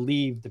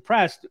 leave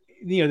depressed.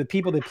 The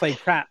people that play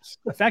craps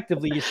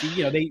effectively, you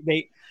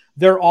see,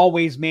 they're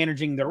always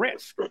managing the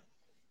risk,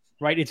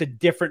 right? It's a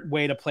different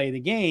way to play the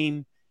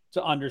game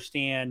to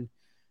understand,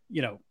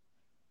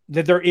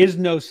 that there is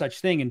no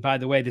such thing. And by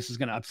the way, this is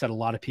going to upset a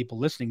lot of people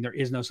listening. There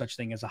is no such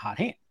thing as a hot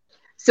hand.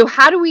 So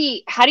how do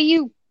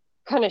you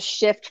kind of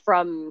shift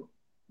from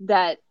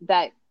that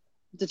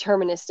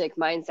deterministic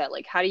mindset?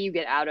 Like, how do you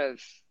get out of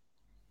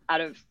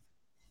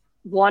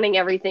wanting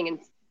everything and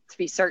to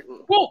be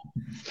certain? Well,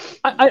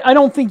 I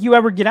don't think you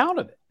ever get out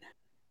of it.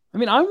 I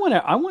mean, I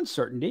want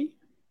certainty.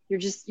 You're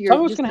just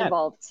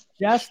involved.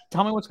 Just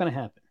tell me what's going to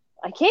happen.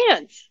 I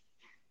can't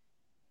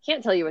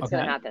tell you what's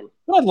going to happen.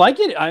 Well, I'd like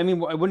it. I mean,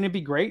 wouldn't it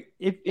be great?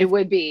 It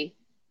would be.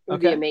 It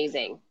would be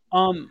amazing.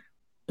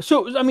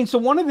 So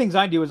one of the things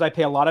I do is I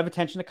pay a lot of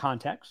attention to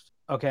context.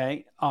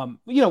 Okay.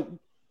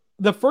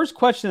 The first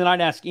question that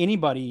I'd ask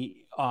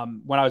anybody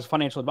when I was a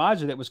financial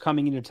advisor that was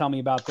coming in to tell me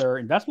about their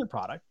investment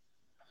product,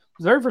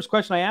 the very first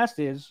question I asked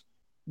is,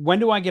 when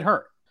do I get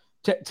hurt?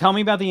 Tell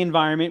me about the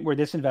environment where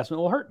this investment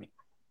will hurt me.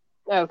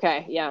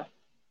 Okay. Yeah.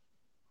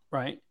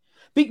 Right.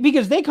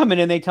 Because they come in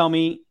and they tell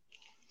me,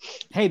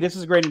 hey, this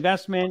is a great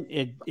investment.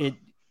 You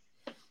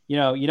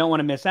don't want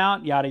to miss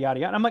out, yada, yada,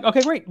 yada. I'm like,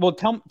 okay, great. Well,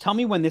 tell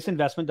me when this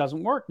investment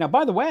doesn't work. Now,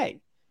 by the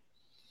way,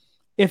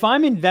 if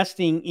I'm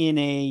investing in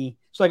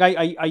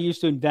I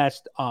used to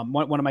invest,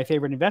 one of my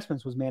favorite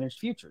investments was managed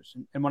futures.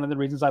 And one of the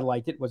reasons I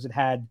liked it was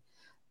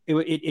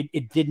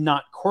it did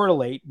not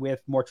correlate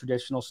with more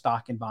traditional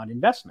stock and bond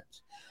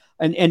investments.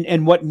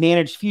 And what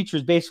managed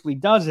futures basically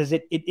does is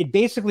it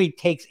basically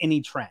takes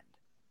any trend,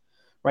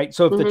 right?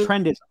 So if the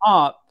trend is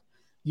up,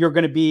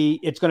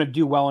 it's going to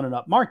do well in an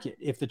up market.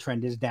 If the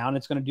trend is down,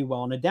 it's going to do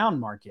well in a down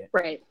market.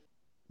 Right.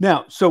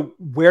 Now, so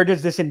where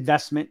does this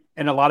investment,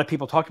 and a lot of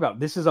people talked about,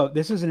 this is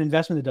an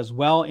investment that does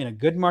well in a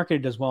good market.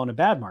 It does well in a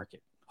bad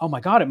market. Oh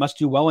my God, it must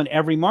do well in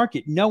every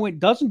market. No, it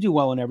doesn't do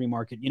well in every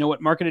market. You know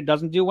what market it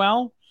doesn't do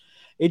well?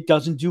 It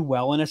doesn't do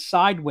well in a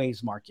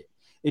sideways market.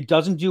 It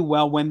doesn't do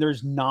well when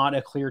there's not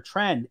a clear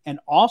trend. And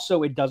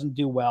also it doesn't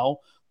do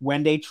well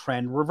when a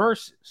trend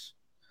reverses.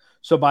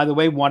 So by the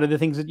way, one of the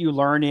things that you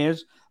learn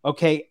is,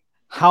 okay,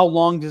 how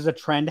long does a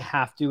trend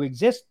have to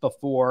exist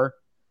before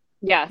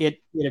it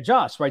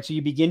adjusts, right? So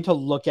you begin to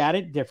look at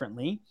it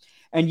differently.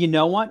 And you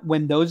know what?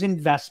 When those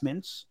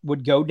investments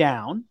would go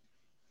down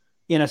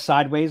in a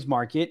sideways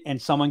market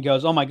and someone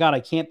goes, oh my God, I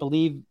can't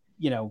believe,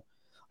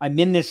 I'm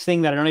in this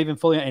thing that I don't even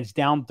fully, and it's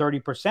down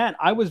 30%.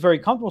 I was very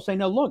comfortable saying,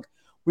 no, look,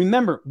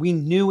 remember, we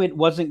knew it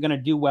wasn't going to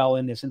do well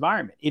in this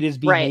environment. It is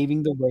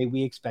behaving the way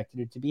we expected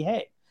it to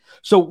behave.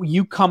 So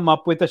you come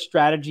up with a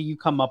strategy, you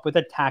come up with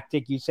a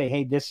tactic, you say,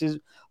 hey, this is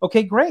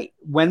okay, great.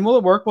 When will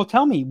it work? Well,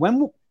 tell me when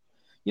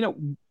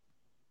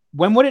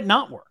would it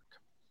not work?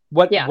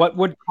 What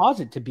would cause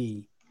it to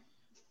be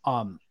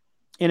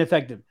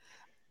ineffective?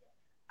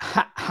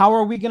 How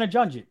are we going to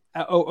judge it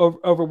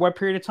over what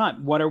period of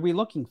time? What are we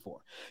looking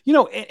for?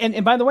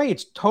 And by the way,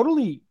 it's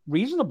totally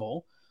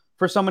reasonable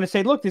for someone to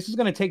say, look, this is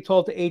going to take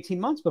 12 to 18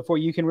 months before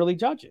you can really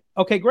judge it.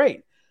 Okay,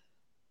 great.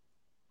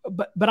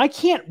 But I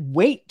can't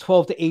wait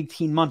 12 to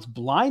 18 months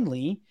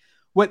blindly.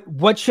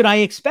 What should I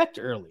expect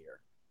earlier?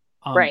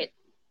 Right.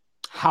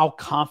 How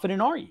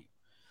confident are you?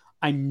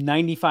 I'm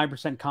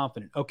 95%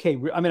 confident. Okay.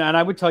 I mean, and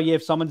I would tell you,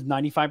 if someone's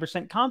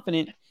 95%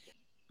 confident,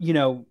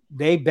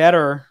 they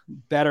better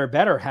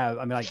have,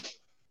 I mean, like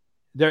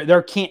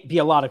there can't be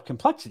a lot of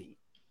complexity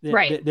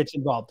that's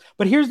involved.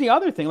 But here's the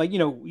other thing, like,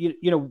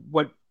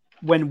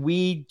 when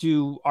we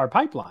do our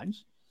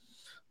pipelines,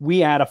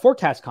 we add a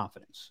forecast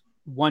confidence,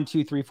 1,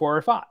 2, 3, 4,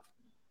 or 5.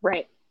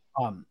 Right.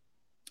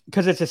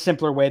 Because it's a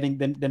simpler way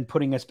than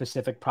putting a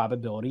specific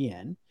probability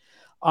in.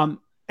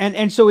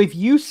 And so if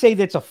you say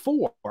that's a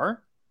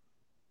 4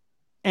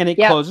 and it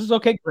closes,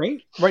 okay,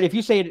 great. Right. If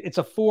you say it's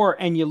a 4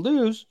 and you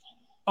lose,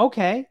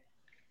 okay.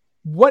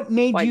 What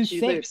made you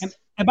think?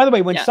 And by the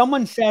way, when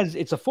someone says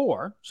it's a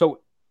 4, so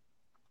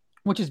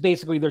which is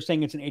basically they're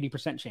saying it's an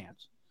 80%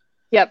 chance.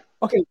 Yep.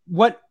 Okay.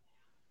 What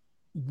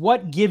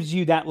gives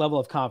you that level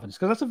of confidence?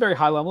 Because that's a very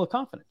high level of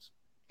confidence.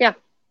 Yeah.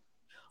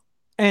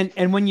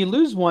 And when you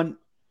lose one,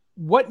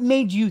 what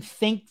made you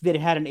think that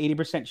it had an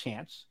 80%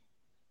 chance?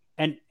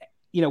 And,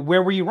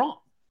 where were you wrong?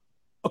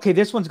 Okay,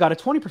 this one's got a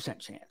 20%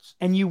 chance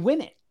and you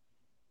win it,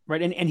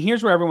 right? And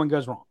here's where everyone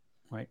goes wrong,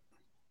 right?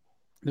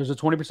 There's a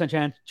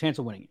 20% chance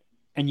of winning it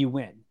and you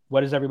win.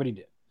 What does everybody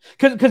do?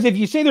 Because if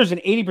you say there's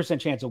an 80%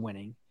 chance of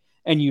winning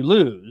and you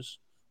lose,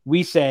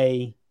 we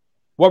say,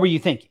 what were you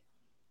thinking?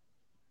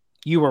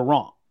 You were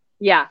wrong.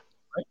 Yeah.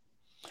 Right?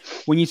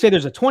 When you say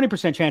there's a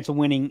 20% chance of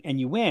winning and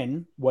you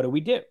win, what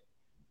do?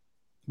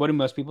 What do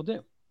most people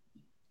do?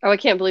 Oh, I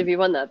can't believe you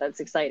won that.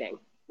 That's exciting.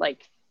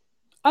 Like,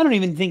 I don't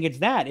even think it's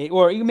that.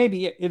 Or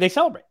maybe they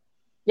celebrate.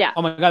 Yeah.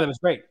 Oh my God, that was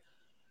great.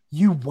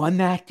 You won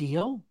that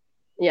deal?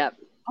 Yeah.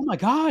 Oh my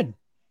God.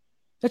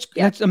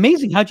 That's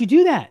amazing. How'd you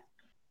do that?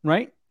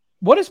 Right?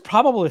 What does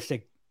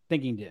probabilistic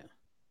thinking do?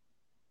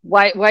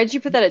 Why'd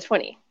you put that at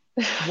 20?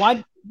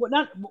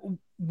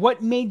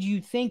 what made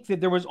you think that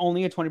there was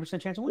only a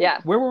 20% chance of winning? Yeah.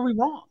 Where were we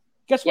wrong?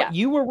 Guess what?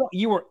 Yeah.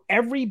 You were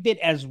every bit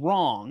as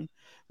wrong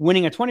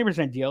winning a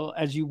 20% deal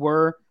as you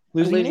were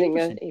losing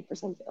an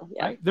 8% deal.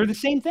 Yeah. Right? They're the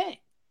same thing.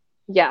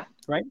 Yeah.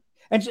 Right.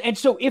 And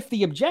so if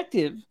the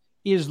objective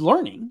is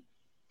learning,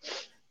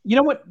 you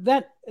know what,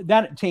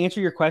 that to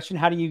answer your question,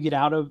 how do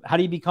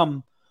you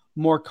become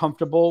more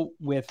comfortable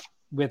with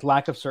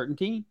lack of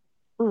certainty?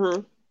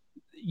 Mm-hmm.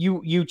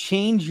 You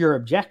change your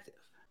objective,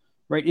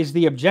 right? Is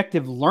the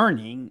objective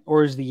learning,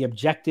 or is the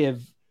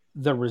objective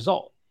the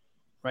result?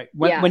 Right.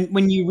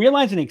 When you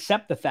realize and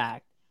accept the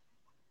fact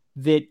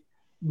that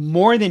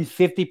more than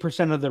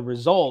 50% of the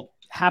result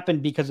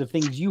happened because of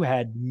things you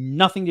had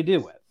nothing to do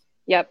with.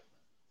 Yep.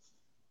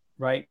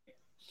 Right.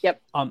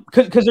 Yep.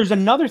 Because there's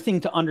another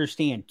thing to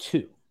understand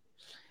too.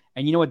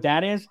 And you know what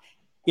that is?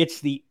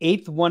 It's the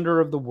eighth wonder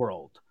of the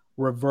world,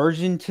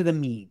 reversion to the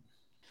mean.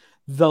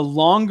 The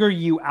longer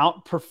you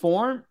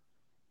outperform,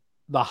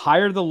 the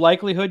higher the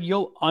likelihood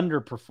you'll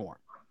underperform.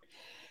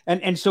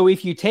 And so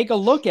if you take a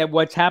look at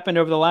what's happened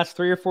over the last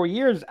 3 or 4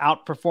 years,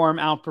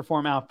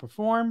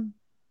 outperform,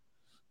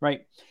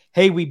 right?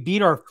 Hey, we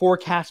beat our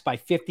forecast by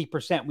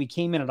 50%. We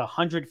came in at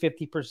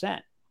 150%,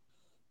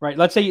 right?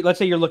 Let's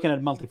say you're looking at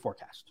a monthly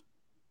forecast.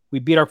 We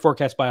beat our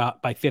forecast by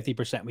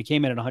 50%. We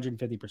came in at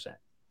 150%.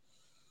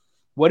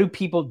 What do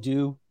people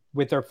do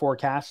with their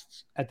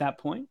forecasts at that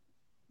point?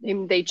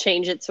 They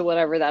change it to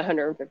whatever that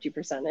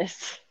 150%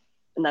 is.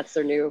 And that's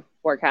their new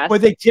forecast.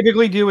 What they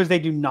typically do is they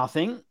do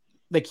nothing.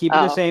 They keep it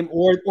the same,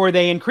 or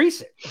they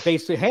increase it.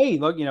 Basically, hey,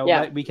 look,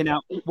 we can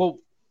now. Well,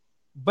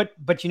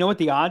 but you know what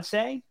the odds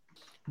say?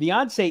 The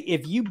odds say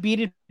if you beat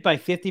it by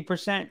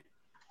 50%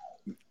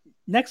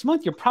 next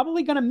month, you're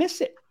probably going to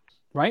miss it,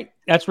 right?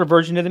 That's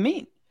reversion to the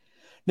mean.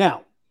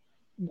 Now,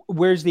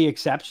 where's the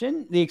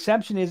exception? The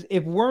exception is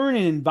if we're in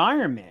an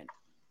environment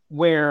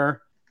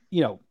where,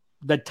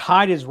 the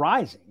tide is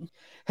rising.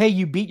 Hey,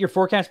 you beat your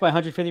forecast by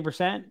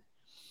 150%,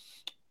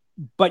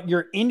 but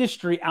your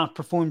industry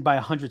outperformed by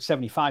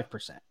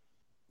 175%.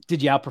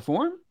 Did you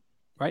outperform?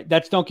 Right?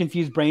 Don't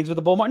confuse brains with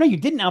a bull market. No, you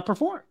didn't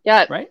outperform.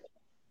 Yeah. Right?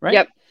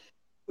 Yep.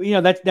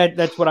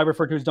 That's what I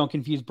refer to as don't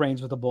confuse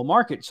brains with a bull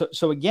market.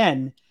 So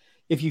again,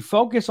 if you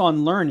focus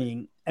on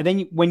learning, and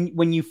then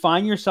when you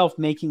find yourself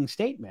making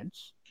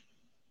statements,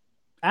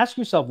 ask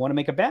yourself, want to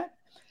make a bet?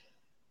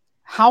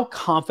 How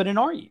confident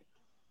are you?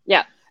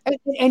 Yeah.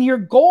 And your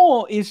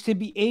goal is to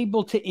be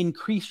able to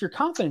increase your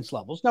confidence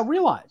levels. Now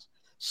realize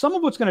some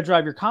of what's going to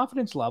drive your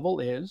confidence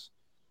level is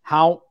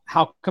how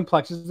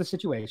complex is the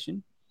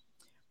situation?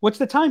 What's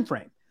the time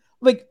frame?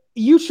 Like,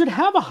 you should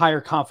have a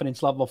higher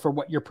confidence level for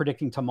what you're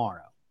predicting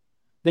tomorrow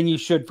than you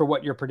should for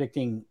what you're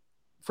predicting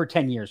for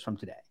 10 years from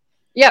today.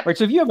 Yeah. Right.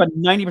 So if you have a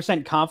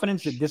 90%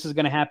 confidence that this is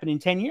going to happen in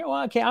 10 years,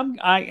 well, okay,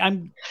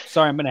 I'm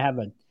sorry,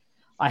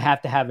 I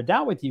have to have a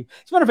doubt with you.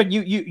 As a matter of fact,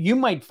 you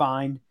might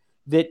find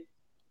that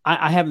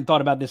I haven't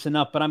thought about this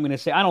enough, but I'm going to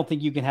say I don't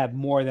think you can have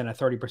more than a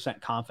 30%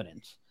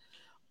 confidence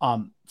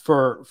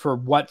for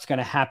what's going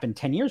to happen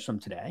 10 years from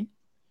today.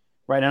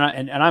 Right.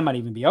 And I might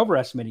even be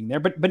overestimating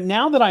there. But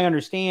now that I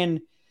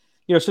understand,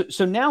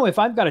 so now if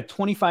I've got a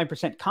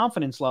 25%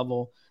 confidence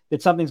level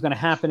that something's going to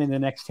happen in the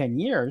next 10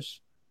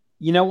 years,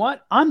 you know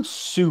what? I'm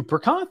super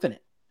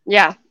confident.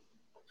 Yeah.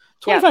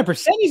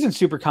 25% isn't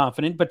super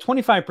confident, but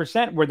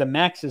 25% where the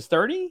max is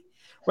 30,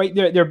 right?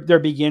 There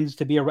begins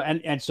to be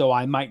and so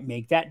I might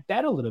make that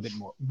bet a little bit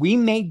more. We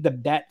made the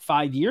bet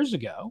 5 years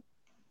ago.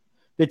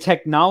 The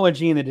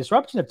technology and the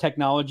disruption of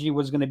technology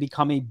was going to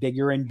become a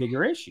bigger and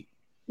bigger issue.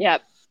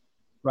 Yep.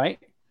 Right?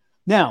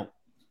 Now,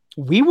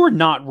 we were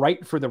not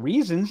right for the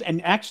reasons,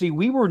 and actually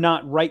we were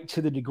not right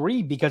to the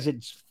degree because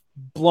it's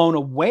blown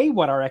away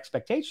what our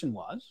expectation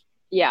was.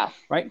 Yeah.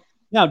 Right?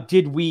 Now,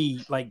 did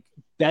we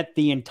bet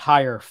the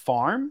entire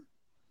farm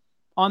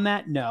on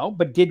that? No.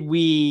 But did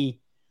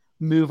we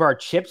move our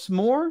chips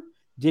more?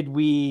 Did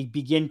we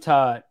begin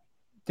to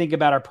think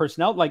about our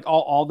personnel?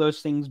 All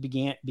those things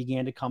began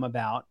to come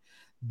about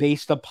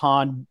based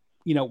upon,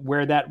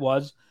 where that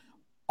was,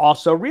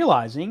 also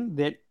realizing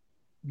that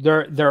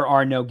there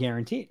are no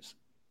guarantees.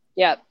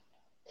 Yep.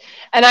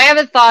 And I have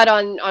a thought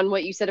on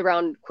what you said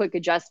around quick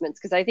adjustments,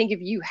 because I think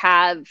if you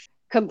have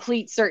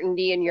complete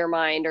certainty in your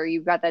mind, or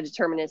you've got that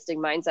deterministic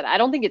mindset, I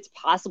don't think it's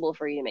possible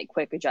for you to make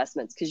quick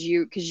adjustments because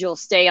you'll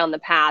stay on the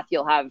path.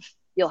 You'll have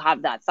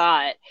that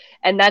thought.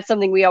 And that's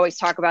something we always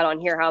talk about on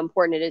here, how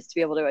important it is to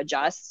be able to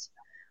adjust.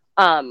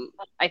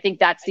 I think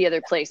that's the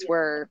other place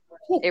where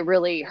it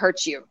really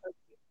hurts you.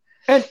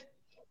 And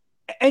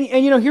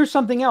here's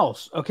something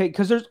else. Okay.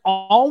 Cause there's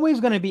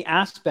always going to be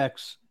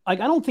aspects. I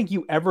don't think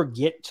you ever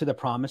get to the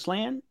promised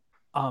land.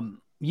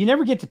 You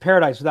never get to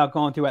paradise without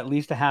going through at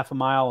least a half a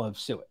mile of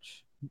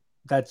sewage.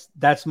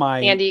 That's my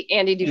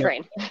Andy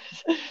Dufresne.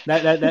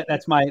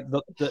 That's my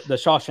the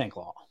Shawshank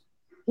law.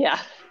 Yeah.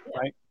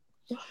 Right.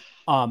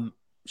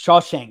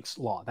 Shawshank's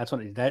law. That's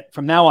what it is. That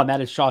from now on,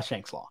 that is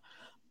Shawshank's law.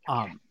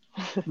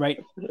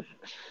 Right.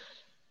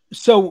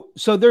 So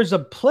there's a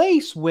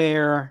place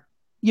where,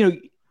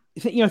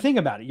 think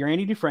about it. You're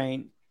Andy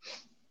Dufresne.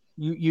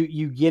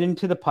 You get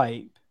into the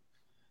pipe.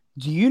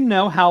 Do you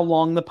know how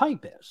long the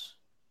pipe is?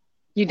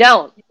 You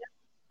don't.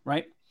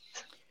 Right.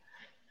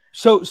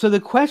 So the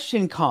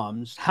question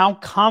comes, how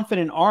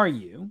confident are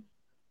you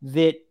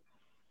that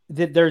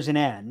there's an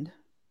end?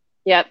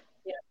 Yep.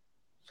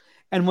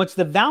 And what's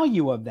the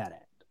value of that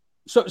end?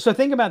 So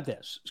think about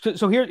this.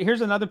 So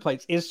here's another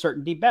place. Is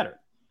certainty better?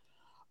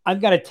 I've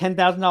got a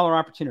 $10,000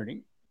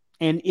 opportunity.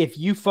 And if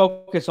you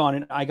focus on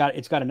it,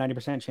 it's got a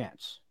 90%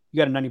 chance. You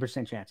got a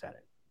 90% chance at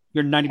it.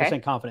 You're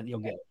 90% confident you'll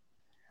get it.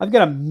 I've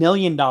got $1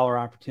 million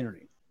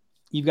opportunity.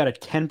 You've got a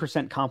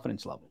 10%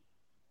 confidence level.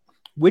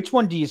 Which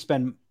one do you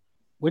spend?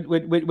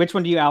 Which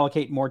one do you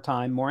allocate more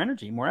time, more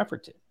energy, more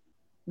effort to?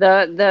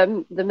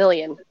 The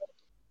million.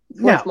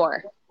 Worth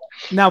more.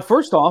 Now,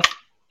 first off,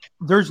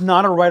 there's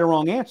not a right or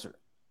wrong answer.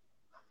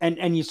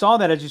 And you saw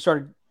that as you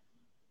started,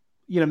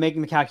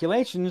 making the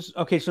calculations.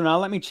 Okay, so now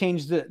let me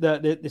change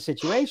the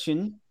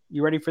situation.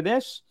 You ready for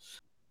this?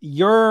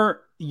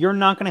 You're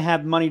not going to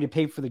have money to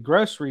pay for the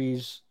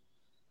groceries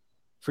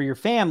for your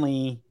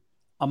family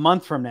a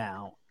month from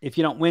now if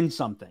you don't win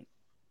something.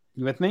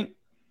 You with me?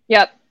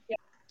 Yep.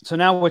 So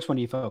now which one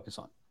do you focus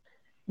on?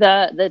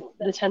 The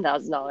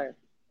 $10,000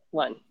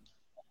 one.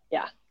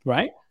 Yeah.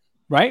 Right?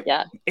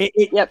 Yeah.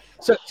 Yep.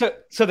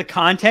 So the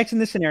context in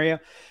this scenario.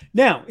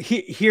 Now,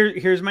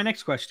 here's my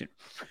next question.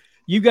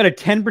 You've got a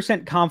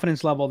 10%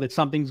 confidence level that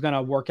something's going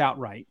to work out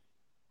right.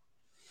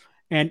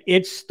 And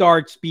it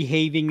starts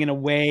behaving in a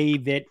way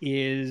that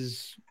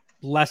is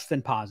less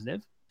than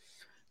positive.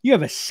 You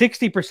have a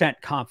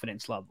 60%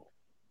 confidence level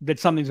that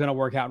something's going to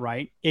work out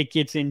right. It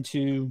gets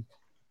into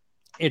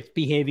it's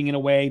behaving in a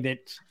way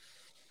that's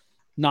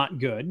not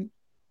good.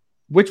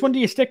 Which one do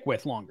you stick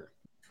with longer?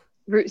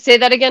 Say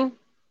that again.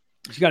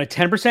 You got a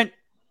 10%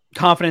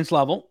 confidence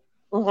level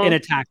in a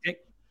tactic,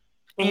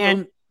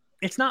 and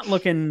it's not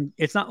looking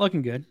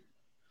good.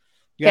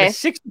 You got a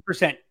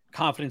 60%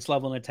 confidence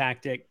level in a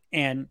tactic,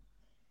 and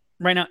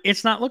right now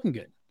it's not looking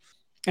good.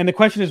 And the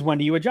question is, when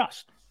do you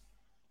adjust?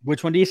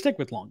 Which one do you stick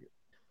with longer?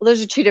 Well,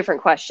 those are two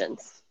different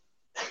questions.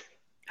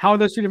 How are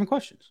those two different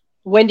questions?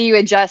 When do you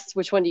adjust?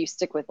 Which one do you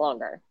stick with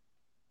longer?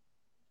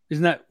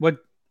 Isn't that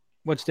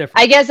what's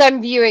different? I guess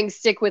I'm viewing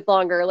stick with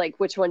longer. Like,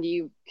 which one do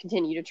you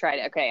continue to try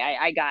to? Okay,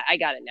 I got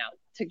it now.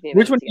 Took me a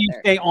which one do you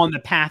stay on the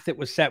path that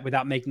was set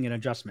without making an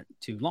adjustment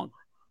too long?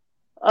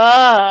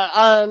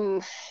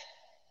 I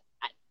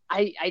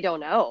don't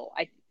know.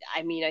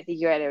 I mean, I think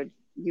you got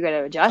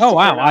to adjust. Oh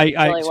wow!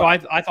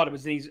 I thought it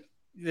was these.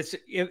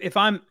 If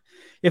I'm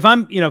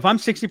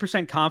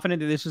 60% confident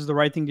that this is the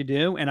right thing to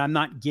do, and I'm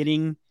not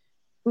getting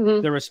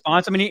the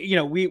response. I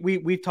mean,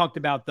 we've talked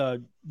about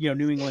the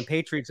New England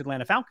Patriots,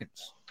 Atlanta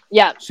Falcons.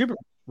 Yeah. Super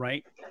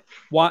right.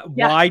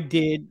 Why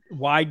did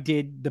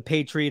the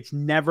Patriots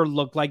never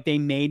look like they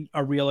made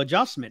a real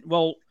adjustment?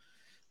 Well,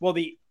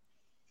 the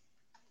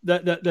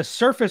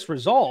surface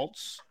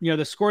results,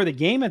 the score of the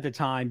game at the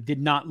time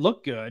did not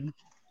look good,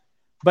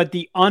 but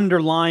the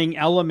underlying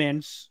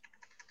elements,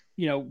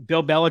 Bill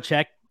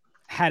Belichick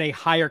had a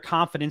higher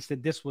confidence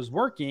that this was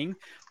working.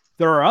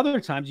 There are other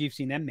times you've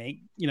seen them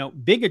make,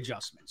 big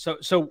adjustments.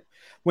 So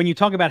when you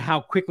talk about how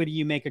quickly do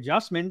you make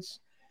adjustments,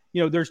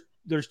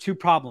 there's two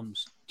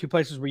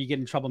places where you get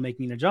in trouble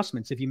making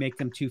adjustments. If you make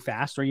them too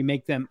fast or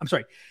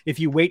if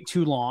you wait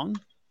too long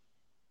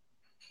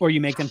or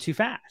you make them too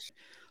fast.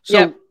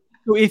 So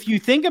if you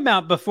think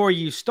about before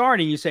you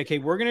start and you say, okay,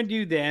 we're going to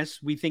do this.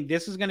 We think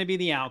this is going to be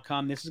the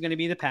outcome. This is going to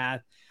be the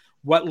path.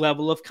 What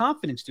level of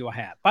confidence do I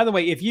have? By the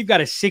way, if you've got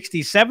a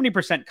 60,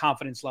 70%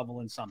 confidence level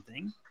in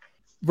something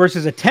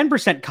versus a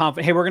 10%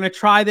 confidence, hey, we're going to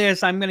try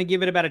this. I'm going to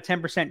give it about a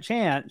 10%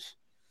 chance.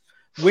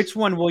 Which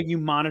one will you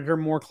monitor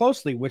more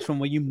closely? Which one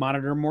will you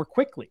monitor more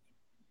quickly?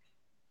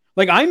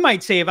 Like I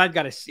might say if I've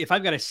got a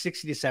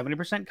 60 to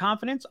 70%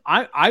 confidence,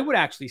 I would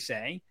actually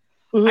say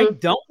I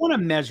don't want to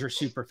measure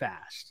super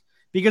fast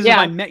because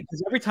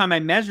because every time I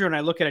measure and I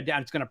look at it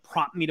down, it's going to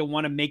prompt me to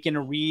want to make in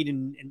a read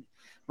and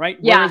right.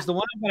 Yeah. Whereas the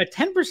one I've got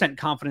a 10%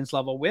 confidence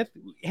level with,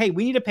 hey,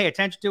 we need to pay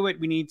attention to it.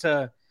 We need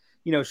to,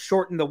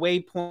 shorten the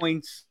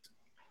waypoints,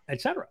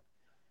 etc.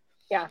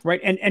 Yeah. Right.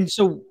 And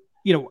so,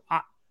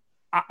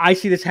 I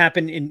see this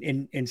happen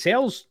in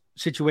sales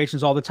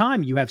situations all the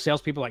time. You have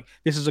salespeople like,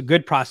 this is a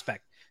good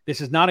prospect.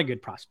 This is not a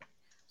good prospect.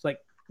 It's like,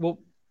 well,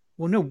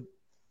 no,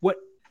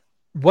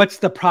 what's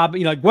the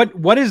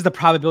what is the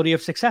probability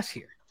of success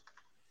here?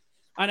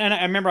 And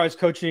I remember I was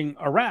coaching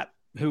a rep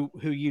who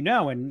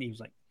and he was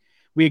like,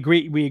 we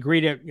agreed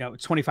to,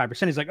 it's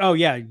 25%. He's like, oh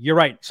yeah, you're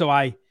right. So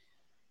I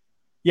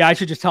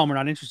should just tell him we're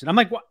not interested. I'm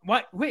like,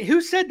 what? Wait, who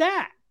said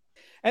that?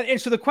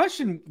 And so the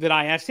question that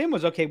I asked him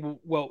was, okay,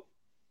 well,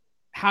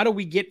 how do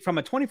we get from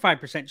a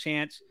 25%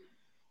 chance,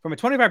 from a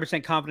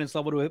 25% confidence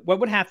level to what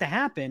would have to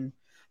happen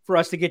for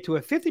us to get to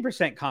a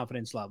 50%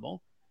 confidence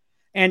level?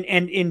 And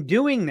in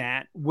doing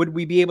that, would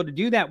we be able to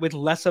do that with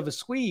less of a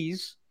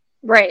squeeze?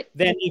 Right.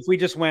 Than if we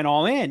just went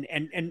all in.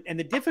 And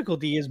the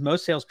difficulty is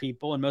most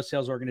salespeople and most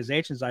sales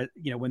organizations,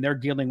 when they're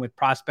dealing with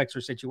prospects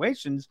or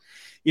situations,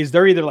 is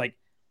they're either like,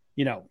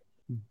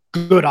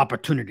 good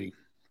opportunity,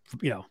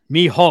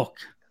 me Hulk,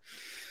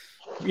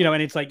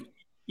 and it's like,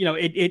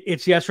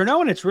 it's yes or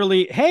no. And it's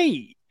really,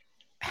 hey,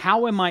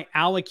 how am I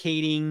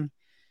allocating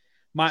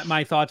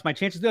my thoughts, my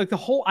chances? Like the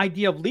whole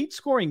idea of lead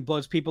scoring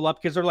blows people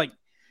up because they're like,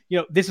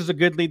 this is a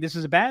good lead, this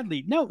is a bad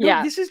lead. No,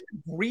 this is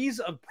degrees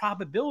of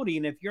probability.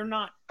 And if you're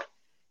not,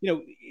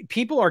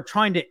 people are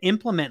trying to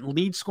implement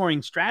lead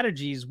scoring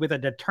strategies with a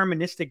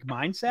deterministic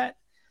mindset,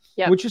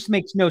 which just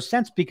makes no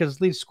sense because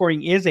lead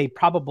scoring is a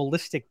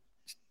probabilistic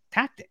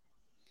tactic.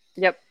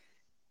 Yep.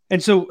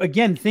 And so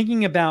again,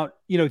 thinking about,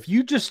 if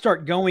you just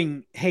start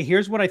going, hey,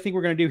 here's what I think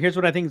we're going to do. Here's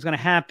what I think is going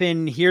to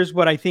happen. Here's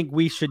what I think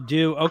we should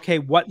do. Okay.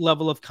 What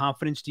level of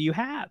confidence do you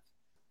have?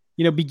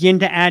 Begin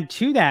to add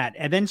to that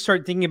and then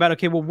start thinking about,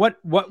 okay, well, what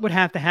would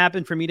have to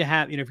happen for me to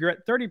have, if you're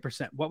at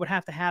 30%, what would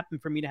have to happen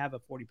for me to have a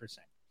 40%?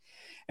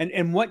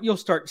 And what you'll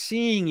start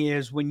seeing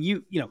is when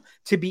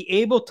to be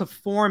able to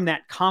form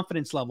that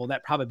confidence level,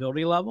 that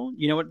probability level,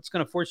 you know what it's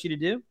going to force you to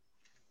do?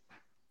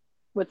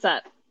 What's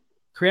that?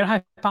 Create a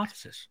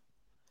hypothesis.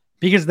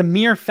 Because the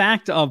mere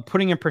fact of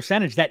putting a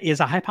percentage, that is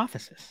a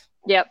hypothesis.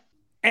 Yep.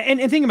 And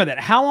think about that.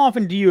 How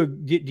often do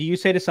you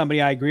say to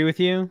somebody, I agree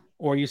with you,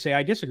 or you say,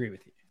 I disagree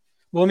with you?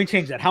 Well, let me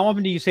change that. How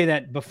often do you say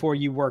that before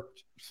you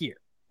worked here?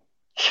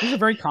 This is a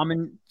very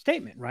common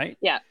statement, right?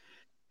 Yeah.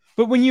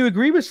 But when you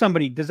agree with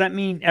somebody, does that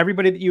mean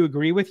everybody that you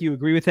agree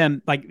with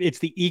them, like it's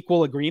the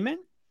equal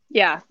agreement?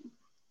 Yeah.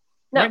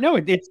 No. Right? No,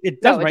 it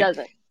doesn't. No, it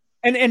doesn't.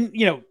 And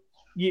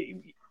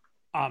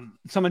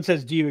someone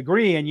says, do you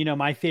agree? And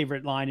my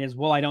favorite line is,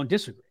 well, I don't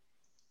disagree.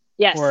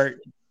 Yes. Or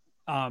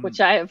which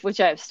I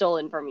have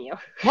stolen from you.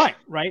 Right.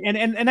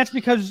 And that's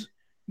because,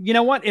 you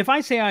know what, if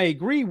I say I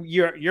agree,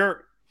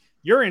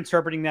 you're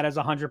interpreting that as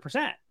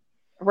 100%.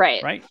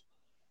 Right.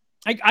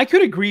 I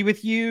could agree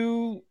with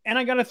you and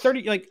I got a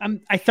 30, I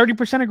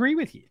 30% agree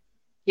with you.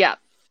 Yeah.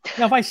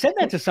 Now, if I said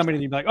that to somebody,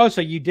 they'd be like, oh, so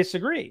you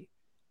disagree?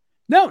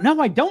 No,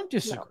 I don't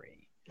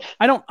disagree. No.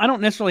 I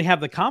don't necessarily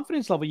have the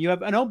confidence level you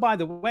have. And oh, by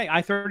the way,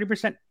 I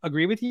 30%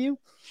 agree with you.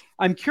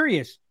 I'm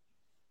curious,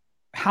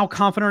 how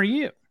confident are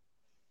you?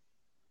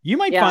 You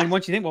might find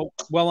once you think,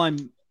 well,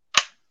 I'm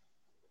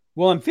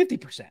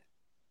 50%.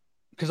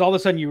 Because all of a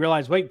sudden you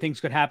realize, wait, things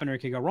could happen or it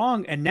could go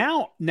wrong. And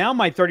now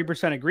my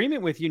 30%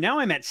 agreement with you, now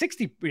I'm at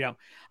 60,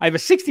 I have a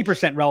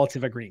 60%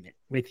 relative agreement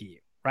with you.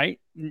 Right.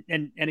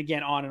 And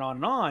again, on and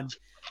on and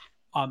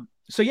on.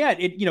 So yeah,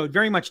 it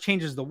very much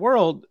changes the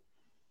world.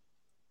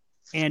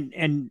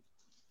 And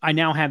I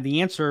now have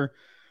the answer.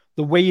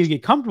 The way you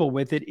get comfortable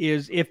with it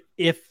is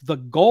if the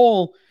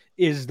goal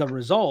is the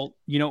result,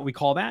 you know what we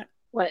call that?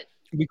 What?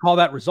 We call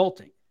that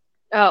resulting.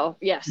 Oh,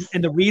 yes.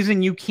 And the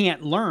reason you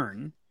can't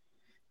learn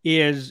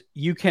is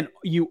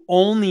you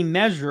only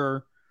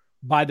measure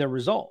by the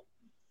result.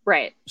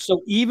 Right.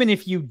 So even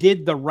if you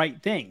did the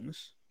right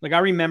things, like I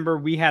remember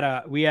we had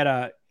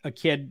a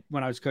kid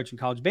when I was coaching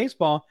college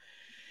baseball,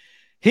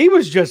 he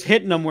was just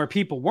hitting them where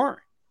people weren't.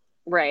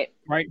 Right.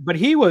 But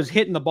he was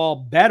hitting the ball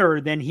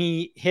better than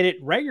he hit it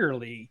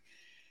regularly.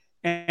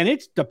 And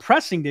it's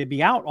depressing to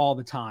be out all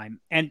the time.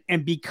 And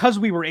because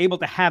we were able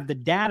to have the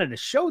data to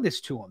show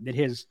this to him, that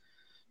his,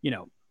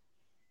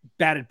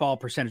 batted ball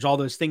percentage, all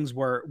those things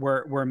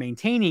were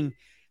maintaining,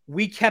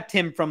 we kept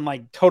him from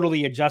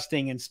totally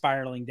adjusting and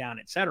spiraling down,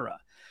 et cetera.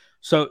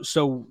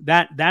 So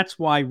that's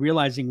why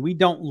realizing we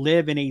don't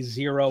live in a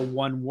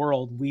 0-1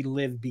 world. We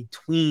live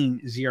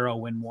between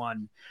 0 and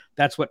 1.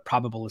 That's what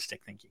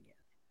probabilistic thinking is.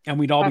 And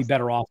we'd all be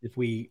better off if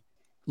we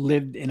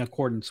lived in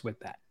accordance with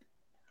that.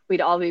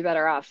 We'd all be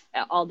better off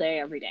all day,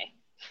 every day.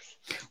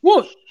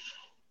 Well,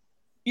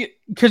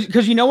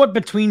 because you know what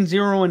between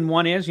 0 and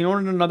 1 is? You know what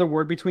another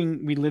word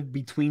we live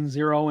between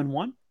 0 and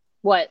 1?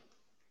 What?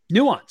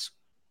 Nuance.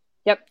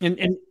 Yep.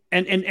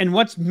 And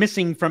what's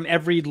missing from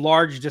every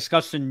large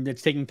discussion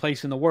that's taking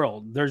place in the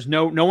world? There's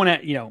no one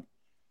at,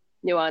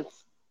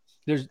 nuance.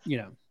 There's,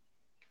 Yep.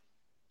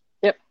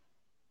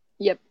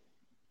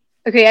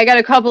 Okay, I got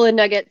a couple of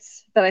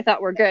nuggets that I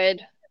thought were good.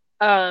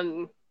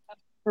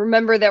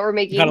 Remember that we're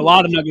making... You got a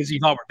lot of nuggets you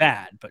thought were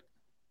bad, but...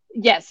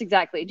 Yes,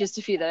 exactly. Just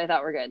a few that I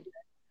thought were good.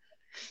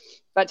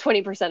 About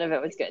 20% of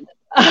it was good.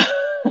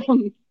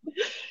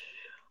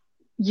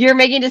 You're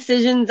making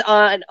decisions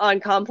on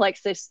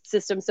complex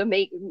systems, so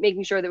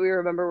making sure that we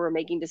remember we're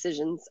making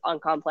decisions on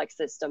complex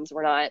systems.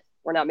 We're not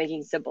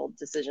making simple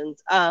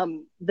decisions.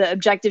 The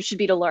objective should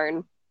be to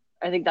learn.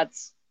 I think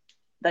that's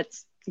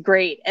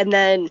great. And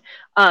then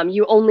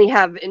you only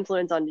have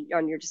influence on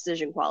your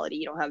decision quality.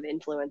 You don't have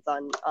influence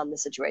on the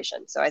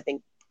situation. So I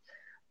think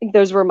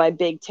those were my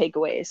big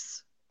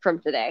takeaways from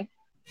today.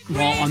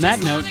 Well, on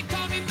that note,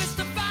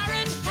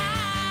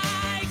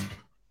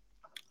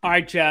 all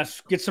right,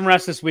 Jess, get some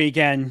rest this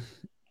weekend.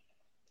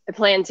 I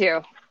plan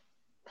to.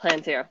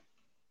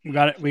 We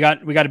got it. We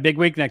got a big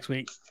week next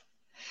week.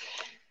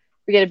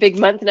 We get a big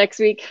month next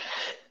week.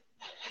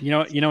 You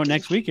know what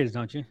next week is,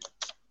 don't you?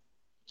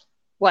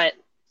 What?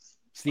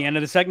 It's the end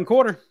of the second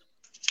quarter.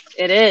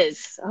 It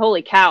is.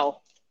 Holy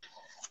cow.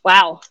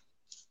 Wow.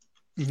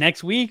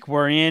 Next week,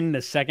 we're in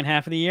the second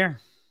half of the year.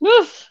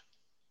 Woof.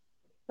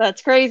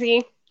 That's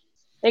crazy.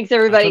 Thanks,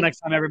 everybody. Until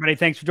next time, everybody.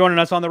 Thanks for joining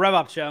us on the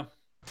RevOps show.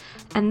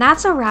 And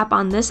that's a wrap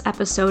on this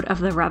episode of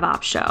the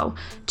RevOps Show.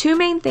 2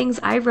 main things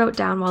I wrote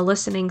down while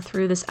listening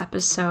through this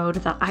episode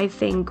that I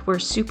think were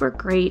super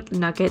great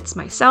nuggets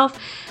myself.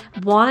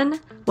 1,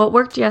 what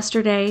worked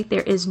yesterday,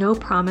 there is no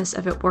promise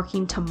of it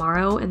working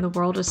tomorrow in the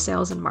world of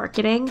sales and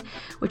marketing,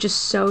 which is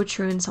so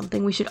true and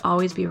something we should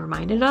always be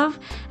reminded of.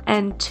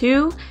 And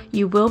 2,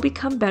 you will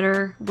become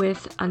better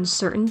with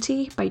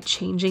uncertainty by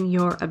changing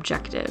your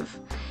objective.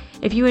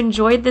 If you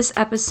enjoyed this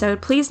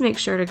episode, please make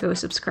sure to go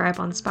subscribe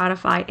on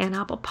Spotify and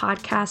Apple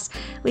Podcasts,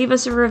 leave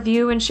us a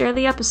review, and share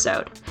the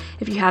episode.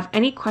 If you have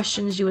any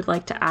questions you would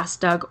like to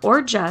ask Doug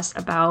or Jess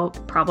about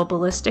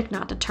probabilistic,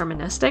 not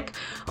deterministic,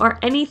 or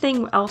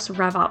anything else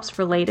RevOps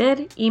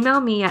related,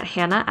 email me at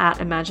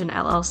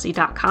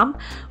hannah@imaginellc.com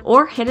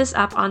or hit us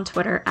up on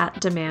Twitter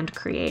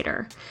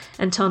 @demandcreator.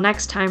 Until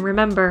next time,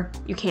 remember,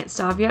 you can't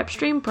solve your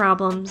upstream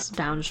problems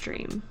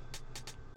downstream.